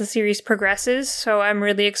interesting as the series progresses, so I'm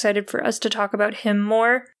really excited for us to talk about him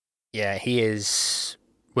more. Yeah, he is,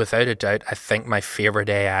 without a doubt, I think my favourite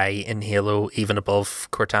AI in Halo, even above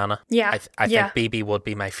Cortana. Yeah. I think BB would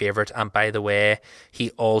be my favourite, and by the way,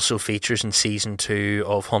 he also features in Season 2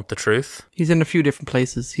 of Hunt the Truth. He's in a few different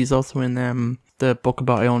places. He's also in the book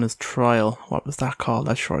about Iona's trial. What was that called?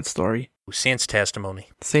 That short story? Saint's Testimony.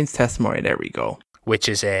 Saint's Testimony, there we go. Which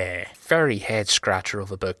is a very head-scratcher of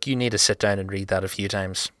a book. You need to sit down and read that a few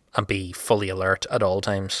times and be fully alert at all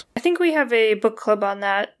times. I think we have a book club on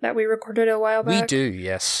that we recorded a while back. We do,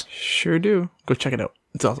 yes. Sure do. Go check it out.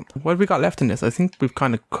 It's awesome. What have we got left in this? I think we've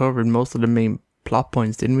kind of covered most of the main plot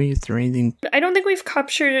points, didn't we? Is there anything? I don't think we've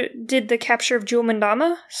did the capture of Jewel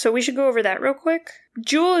Mandama, so we should go over that real quick.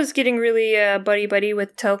 Jewel is getting really buddy-buddy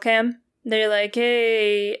with Telcam. They're like,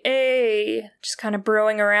 hey, just kind of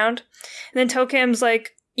broing around. And then Telcam's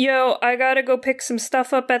like, yo, I gotta go pick some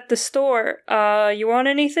stuff up at the store. You want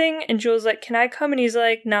anything? And Jewel's like, can I come? And he's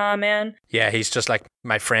like, nah, man. Yeah, he's just like,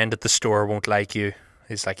 my friend at the store won't like you.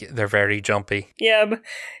 He's like, they're very jumpy. Yeah,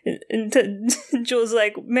 and Jewel's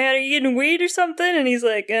like, man, are you getting weed or something? And he's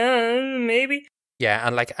like, maybe. Yeah,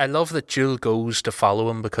 and like, I love that Jewel goes to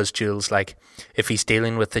follow him because Jewel's like, if he's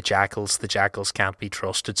dealing with the jackals can't be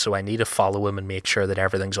trusted, so I need to follow him and make sure that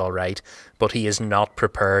everything's all right. But he is not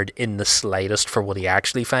prepared in the slightest for what he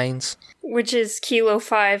actually finds. Which is Kilo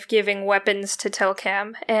 5 giving weapons to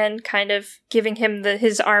Telcam and kind of giving him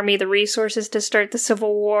his army the resources to start the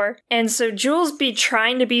Civil War. And so Jewel's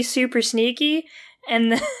trying to be super sneaky,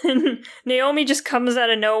 and then Naomi just comes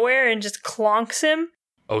out of nowhere and just clonks him.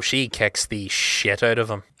 Oh, she kicks the shit out of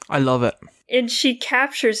him. I love it. And she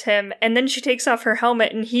captures him, and then she takes off her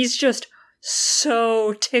helmet, and he's just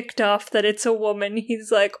so ticked off that it's a woman. He's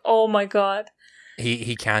like, oh my god.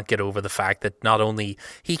 He can't get over the fact that not only...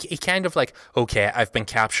 He kind of like, okay, I've been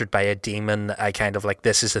captured by a demon. I kind of like,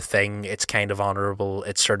 this is a thing. It's kind of honourable.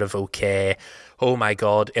 It's sort of okay. Oh my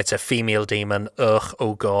god, it's a female demon. Ugh,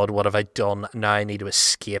 oh god, what have I done? Now I need to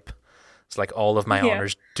escape. It's like all of my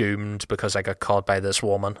honour's doomed because I got caught by this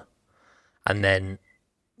woman. And then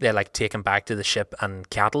they like take him back to the ship and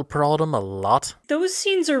cattle prod him a lot. Those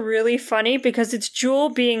scenes are really funny because it's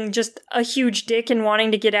Jewel being just a huge dick and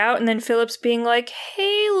wanting to get out, and then Phillips being like,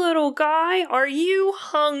 hey little guy, are you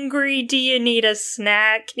hungry? Do you need a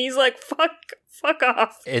snack? And he's like, fuck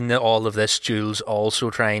off. In all of this, Jules also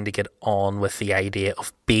trying to get on with the idea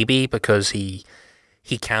of baby because he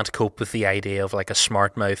can't cope with the idea of like a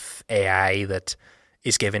smart mouth AI that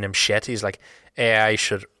is giving him shit. He's like, AI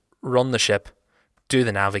should run the ship, do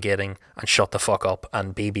the navigating, and shut the fuck up.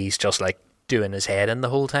 And BB's just like doing his head in the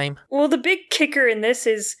whole time. Well, the big kicker in this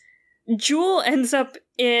is Jewel ends up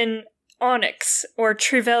in Onyx or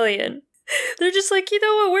Trevelyan. They're just like, you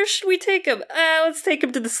know what, where should we take him? Let's take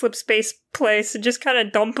him to the slipspace place and just kind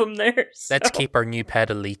of dump him there. So. Let's keep our new pet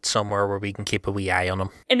Elite somewhere where we can keep a wee eye on him.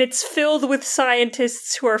 And it's filled with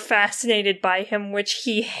scientists who are fascinated by him, which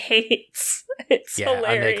he hates. It's hilarious.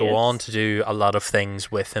 And they go on to do a lot of things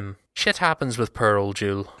with him. Shit happens with poor old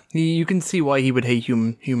Jewel. You can see why he would hate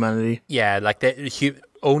humanity. Yeah, like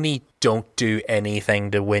Oni don't do anything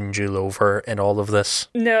to win Jewel over in all of this.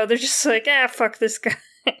 No, they're just like, fuck this guy.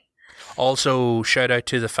 Also, shout out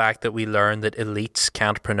to the fact that we learned that elites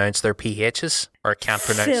can't pronounce their PHs or can't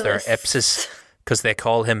pronounce their Ipses because they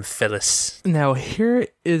call him Phyllis. Now, here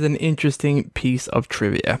is an interesting piece of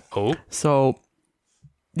trivia. Oh. So,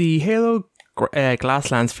 the Halo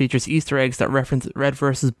Glasslands features Easter eggs that reference Red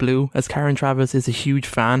versus Blue, as Karen Travis is a huge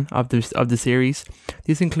fan of the series.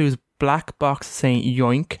 This includes Black Box saying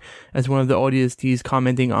yoink as one of the ODSTs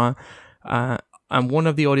commenting on... and one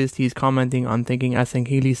of the ODSTs commenting on thinking as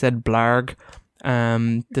Sanghelios said blarg.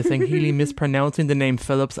 The Sangheli mispronouncing the name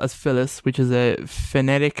Phillips as Phyllis, which is a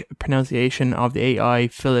phonetic pronunciation of the AI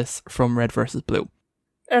Phyllis from Red vs. Blue.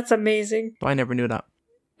 That's amazing. I never knew that.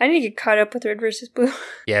 I need to get caught up with Red vs. Blue.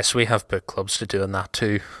 Yes, we have book clubs to do on that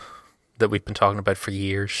too, that we've been talking about for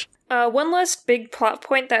years. One last big plot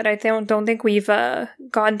point that I don't think we've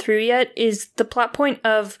gone through yet is the plot point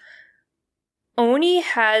of Oni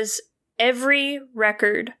has every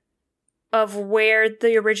record of where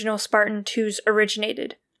the original Spartan 2s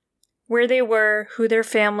originated. Where they were, who their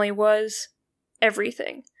family was,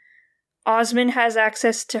 everything. Osmond has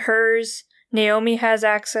access to hers, Naomi has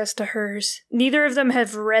access to hers. Neither of them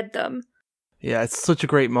have read them. Yeah, it's such a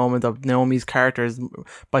great moment of Naomi's character is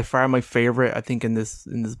by far my favorite, I think, in this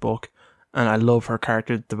book. And I love her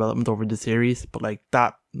character development over the series, but like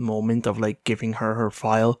that moment of like giving her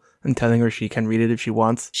file and telling her she can read it if she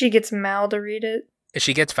wants. She gets Mal to read it.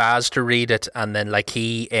 She gets Vaz to read it, and then like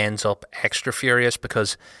he ends up extra furious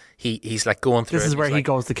because he's like going through. This is where he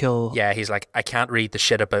goes to kill. Yeah, he's like, I can't read the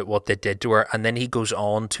shit about what they did to her, and then he goes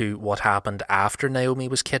on to what happened after Naomi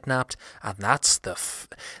was kidnapped, and that's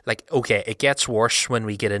like, okay, it gets worse when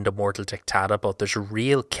we get into Mortal Dictata, but there's a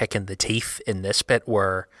real kick in the teeth in this bit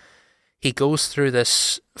where he goes through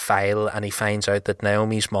this file and he finds out that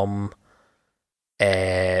Naomi's mum,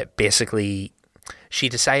 basically, she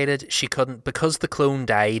decided she couldn't, because the clone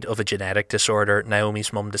died of a genetic disorder,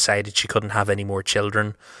 Naomi's mum decided she couldn't have any more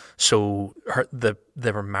children. So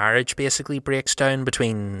their marriage basically breaks down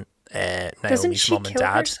between Naomi's mum and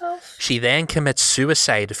dad. Herself? She then commits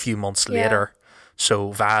suicide a few months later.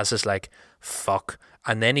 So Vaz is like, fuck,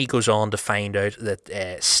 And then he goes on to find out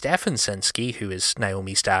that Stefan Sinski, who is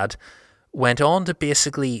Naomi's dad, went on to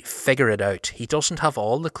basically figure it out. He doesn't have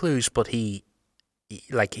all the clues, but he's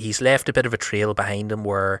left a bit of a trail behind him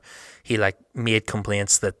where he like made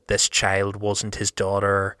complaints that this child wasn't his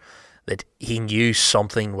daughter, that he knew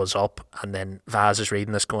something was up. And then Vaz is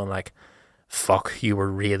reading this going like, fuck, you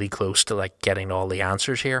were really close to like getting all the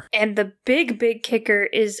answers here. And the big kicker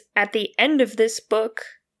is at the end of this book,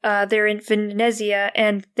 they're in Venezia,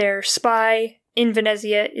 and their spy in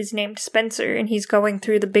Venezia is named Spencer, and he's going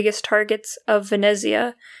through the biggest targets of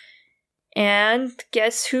Venezia. And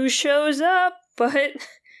guess who shows up but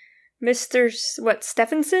Mr.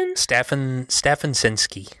 Stephenson? Stefan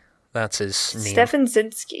Sinski. That's his name. Stefan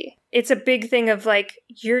Sinski. It's a big thing of like,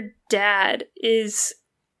 your dad is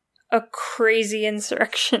a crazy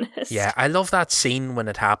insurrectionist. Yeah, I love that scene when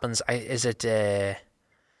it happens.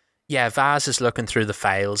 Vaz is looking through the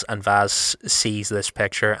files, and Vaz sees this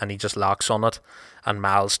picture and he just locks on it, and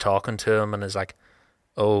Mal's talking to him and is like,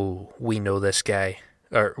 oh, we know this guy,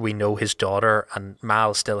 or we know his daughter, and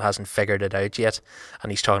Mal still hasn't figured it out yet,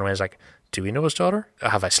 and he's talking to him, he's like, do we know his daughter?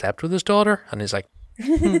 Have I slept with his daughter? And he's like,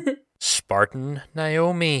 Spartan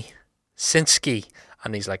Naomi Sinski,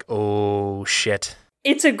 and he's like, oh shit.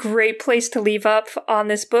 It's a great place to leave up on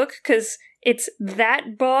this book, because it's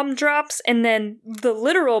that bomb drops, and then the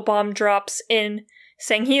literal bomb drops in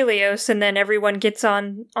Sanghelios, and then everyone gets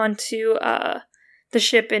onto the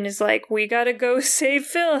ship and is like, we gotta go save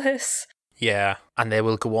Phyllis. Yeah, and they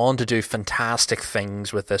will go on to do fantastic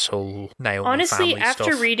things with this whole Naomi Honestly, family after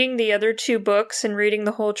stuff. reading the other two books and reading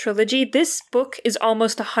the whole trilogy, this book is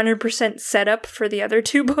almost 100% set up for the other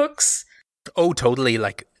two books. Oh, totally.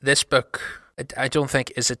 Like, this book, I don't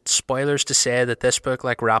think, is it spoilers to say that this book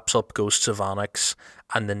like wraps up Ghosts of Onyx,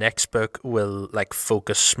 and the next book will like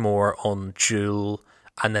focus more on Jewel,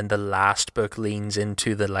 and then the last book leans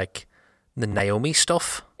into the Naomi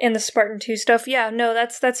stuff and the Spartan 2 stuff. Yeah, no,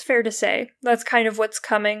 that's fair to say. That's kind of what's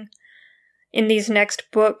coming in these next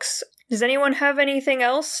books. Does anyone have anything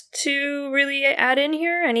else to really add in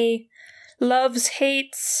here? Any loves,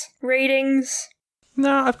 hates, ratings?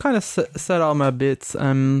 No, I've kind of said all my bits.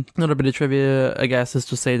 Another bit of trivia, I guess, is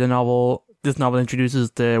to say this novel introduces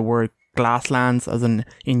the word Glasslands as an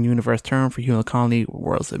in-universe term for human colony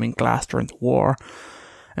worlds living glass during the war.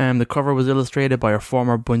 The cover was illustrated by a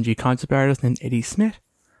former Bungie concept artist named Eddie Smith.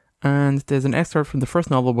 And there's an excerpt from the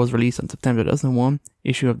first novel was released on September 2001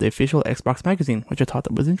 issue of the official Xbox magazine, which I thought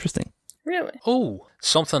that was interesting. Really? Oh,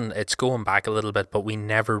 something, it's going back a little bit, but we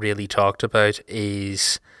never really talked about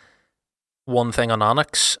is one thing on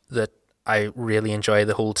Onyx that I really enjoy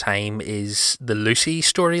the whole time is the Lucy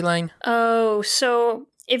storyline. Oh, so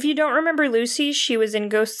if you don't remember Lucy, she was in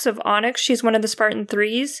Ghosts of Onyx. She's one of the Spartan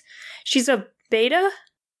 3s. She's a beta?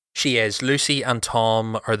 She is. Lucy and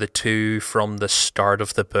Tom are the two from the start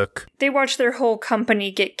of the book. They watch their whole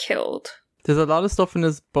company get killed. There's a lot of stuff in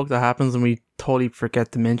this book that happens and we totally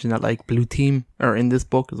forget to mention that like Blue Team are in this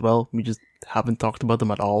book as well. We just haven't talked about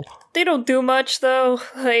them at all. They don't do much though.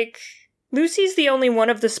 Like, Lucy's the only one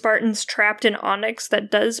of the Spartans trapped in Onyx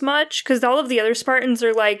that does much, because all of the other Spartans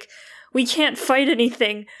are like, we can't fight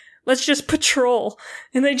anything. Let's just patrol.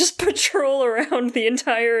 And they just patrol around the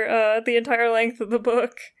entire length of the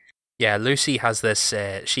book. Yeah, Lucy has this,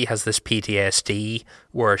 she has this PTSD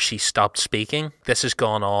where she stopped speaking. This has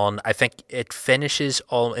gone on, I think it finishes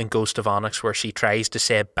all in Ghost of Onyx where she tries to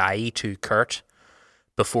say bye to Kurt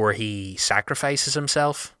before he sacrifices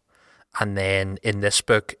himself. And then in this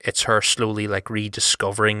book, it's her slowly like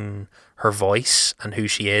rediscovering her voice and who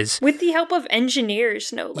she is. With the help of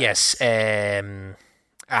engineers, no less. Yes,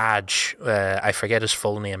 Adge, I forget his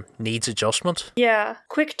full name, needs adjustment. Yeah,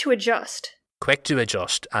 quick to adjust.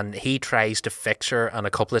 And he tries to fix her, and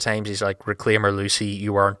a couple of times he's like, Reclaimer Lucy,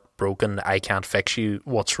 you aren't broken, I can't fix you,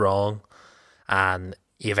 what's wrong? And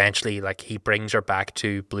eventually like he brings her back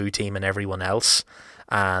to Blue Team and everyone else,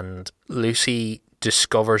 and Lucy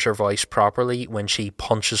discovers her voice properly when she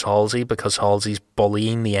punches Halsey because Halsey's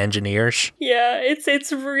bullying the engineers. Yeah,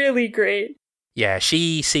 it's really great. Yeah,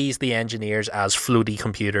 she sees the engineers as floaty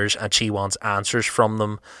computers and she wants answers from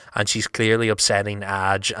them, and she's clearly upsetting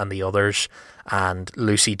Adge and the others, and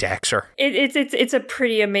Lucy decks her. It's a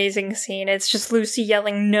pretty amazing scene. It's just Lucy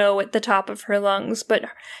yelling no at the top of her lungs, but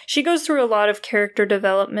she goes through a lot of character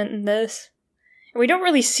development in this. We don't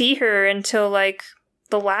really see her until like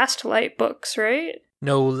the last Light books, right?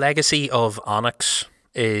 No, Legacy of Onyx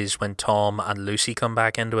is when Tom and Lucy come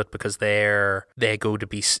back into it, because they go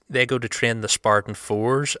to train the Spartan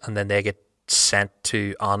 4s, and then they get sent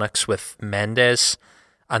to Onyx with Mendez,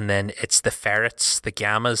 And then it's the ferrets, the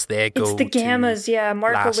gammas, they go It's the gammas, yeah.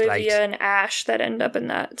 Mark, Last Olivia, Light. and Ash that end up in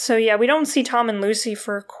that. So yeah, we don't see Tom and Lucy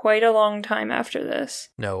for quite a long time after this.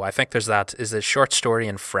 No, I think there's that. Is the short story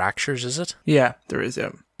in Fractures, is it? Yeah, there is,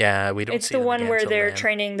 yeah. Yeah, we don't It's see the them one again where till they're then.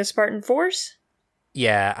 training the Spartan Force.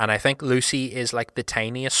 Yeah, and I think Lucy is like the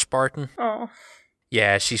tiniest Spartan. Oh.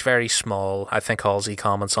 Yeah, she's very small. I think Halsey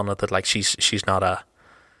comments on it that like she's not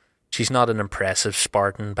an impressive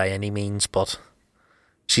Spartan by any means, but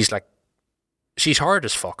she's hard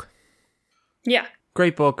as fuck. Yeah.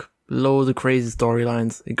 Great book. Loads of crazy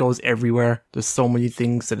storylines. It goes everywhere. There's so many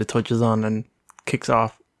things that it touches on and kicks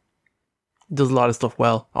off. It does a lot of stuff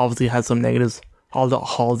well. Obviously, it has some negatives. All the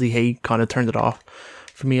Halsey hate kind of turned it off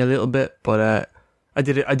for me a little bit, but I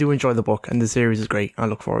do enjoy the book, and the series is great. I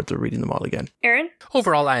look forward to reading them all again. Aaron?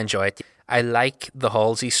 Overall, I enjoy it. I like the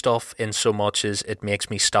Halsey stuff in so much as it makes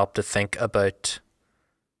me stop to think about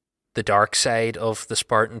the dark side of the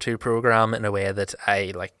Spartan 2 program in a way that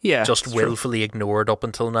I just willfully ignored up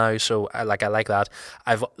until now. So I like that.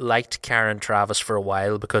 I've liked Karen Travis for a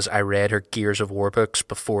while because I read her Gears of War books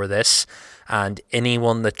before this, and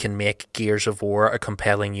anyone that can make Gears of War a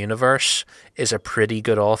compelling universe is a pretty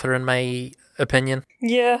good author in my opinion.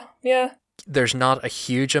 Yeah. There's not a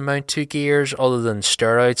huge amount to Gears other than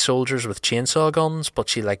steroid soldiers with chainsaw guns, but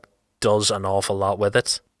she does an awful lot with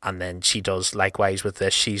it. And then she does likewise with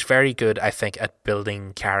this. She's very good, I think, at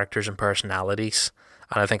building characters and personalities.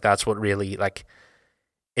 And I think that's what really,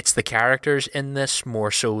 it's the characters in this more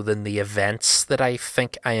so than the events that I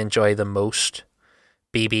think I enjoy the most.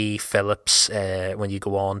 BB Phillips, when you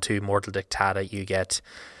go on to Mortal Dictata, you get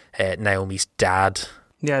Naomi's dad.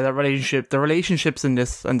 Yeah, the relationships in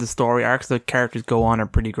this and the story arcs the characters go on are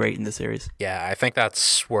pretty great in the series. Yeah, I think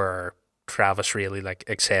that's where Travis really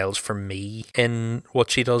excels for me in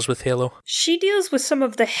what she does with Halo. She deals with some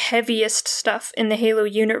of the heaviest stuff in the Halo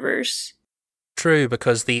universe. True,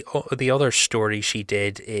 because the other story she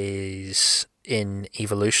did is in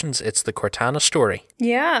Evolutions. It's the Cortana story.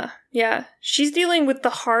 Yeah. She's dealing with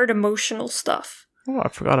the hard emotional stuff. Oh, I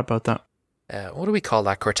forgot about that. What do we call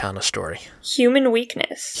that Cortana story? Human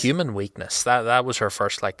weakness. Human weakness. That was her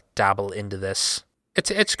first dabble into this.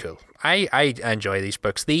 It's cool. I enjoy these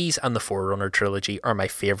books. These and the Forerunner trilogy are my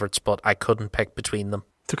favourites, but I couldn't pick between them.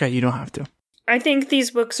 It's okay, you don't have to. I think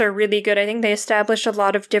these books are really good. I think they establish a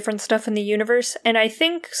lot of different stuff in the universe, and I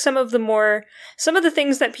think some of the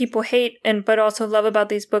things that people hate but also love about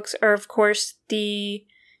these books are, of course, the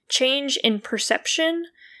change in perception.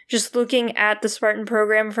 Just looking at the Spartan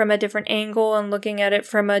program from a different angle and looking at it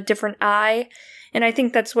from a different eye. And I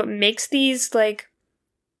think that's what makes these,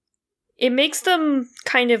 it makes them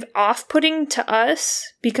kind of off-putting to us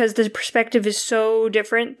because the perspective is so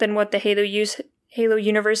different than what the Halo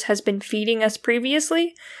universe has been feeding us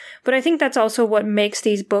previously. But I think that's also what makes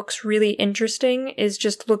these books really interesting, is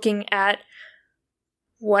just looking at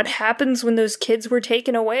what happens when those kids were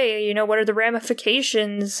taken away? What are the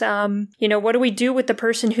ramifications? What do we do with the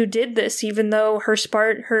person who did this, even though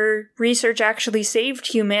her research actually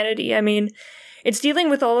saved humanity? I mean, it's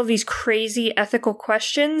dealing with all of these crazy ethical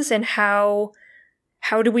questions and how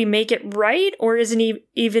do we make it right, or isn't it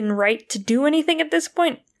even right to do anything at this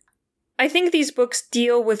point? I think these books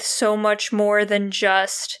deal with so much more than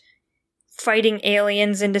just fighting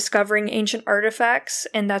aliens and discovering ancient artifacts,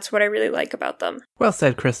 and that's what I really like about them. Well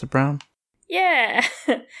said, Krysta Brown. Yeah!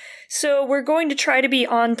 So we're going to try to be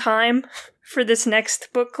on time for this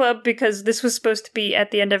next book club, because this was supposed to be at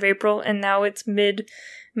the end of April, and now it's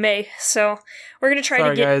mid-May. So we're going to try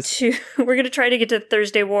to get to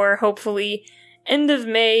Thursday War, hopefully end of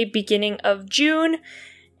May, beginning of June.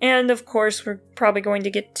 And of course, we're probably going to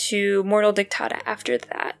get to Mortal Dictata after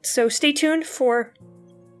that. So stay tuned for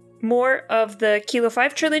more of the Kilo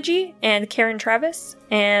 5 trilogy and Karen Travis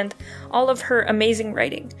and all of her amazing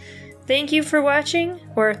writing. Thank you for watching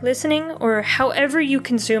or listening or however you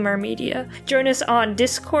consume our media. Join us on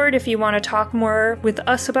Discord if you want to talk more with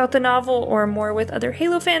us about the novel or more with other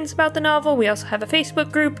Halo fans about the novel. We also have a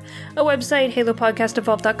Facebook group, a website,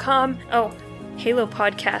 halopodcastevolve.com. Oh,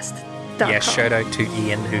 halopodcast.com. Yes, shout out to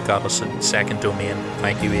Ian who got us a second domain.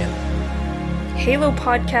 Thank you, Ian.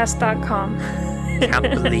 halopodcast.com.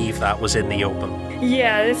 Can't believe that was in the open.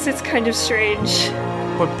 Yeah, it's kind of strange.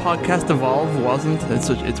 But Podcast Evolve wasn't.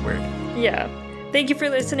 It's weird. Yeah. Thank you for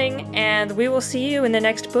listening, and we will see you in the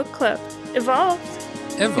next book club. Evolved!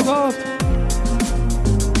 Evolved!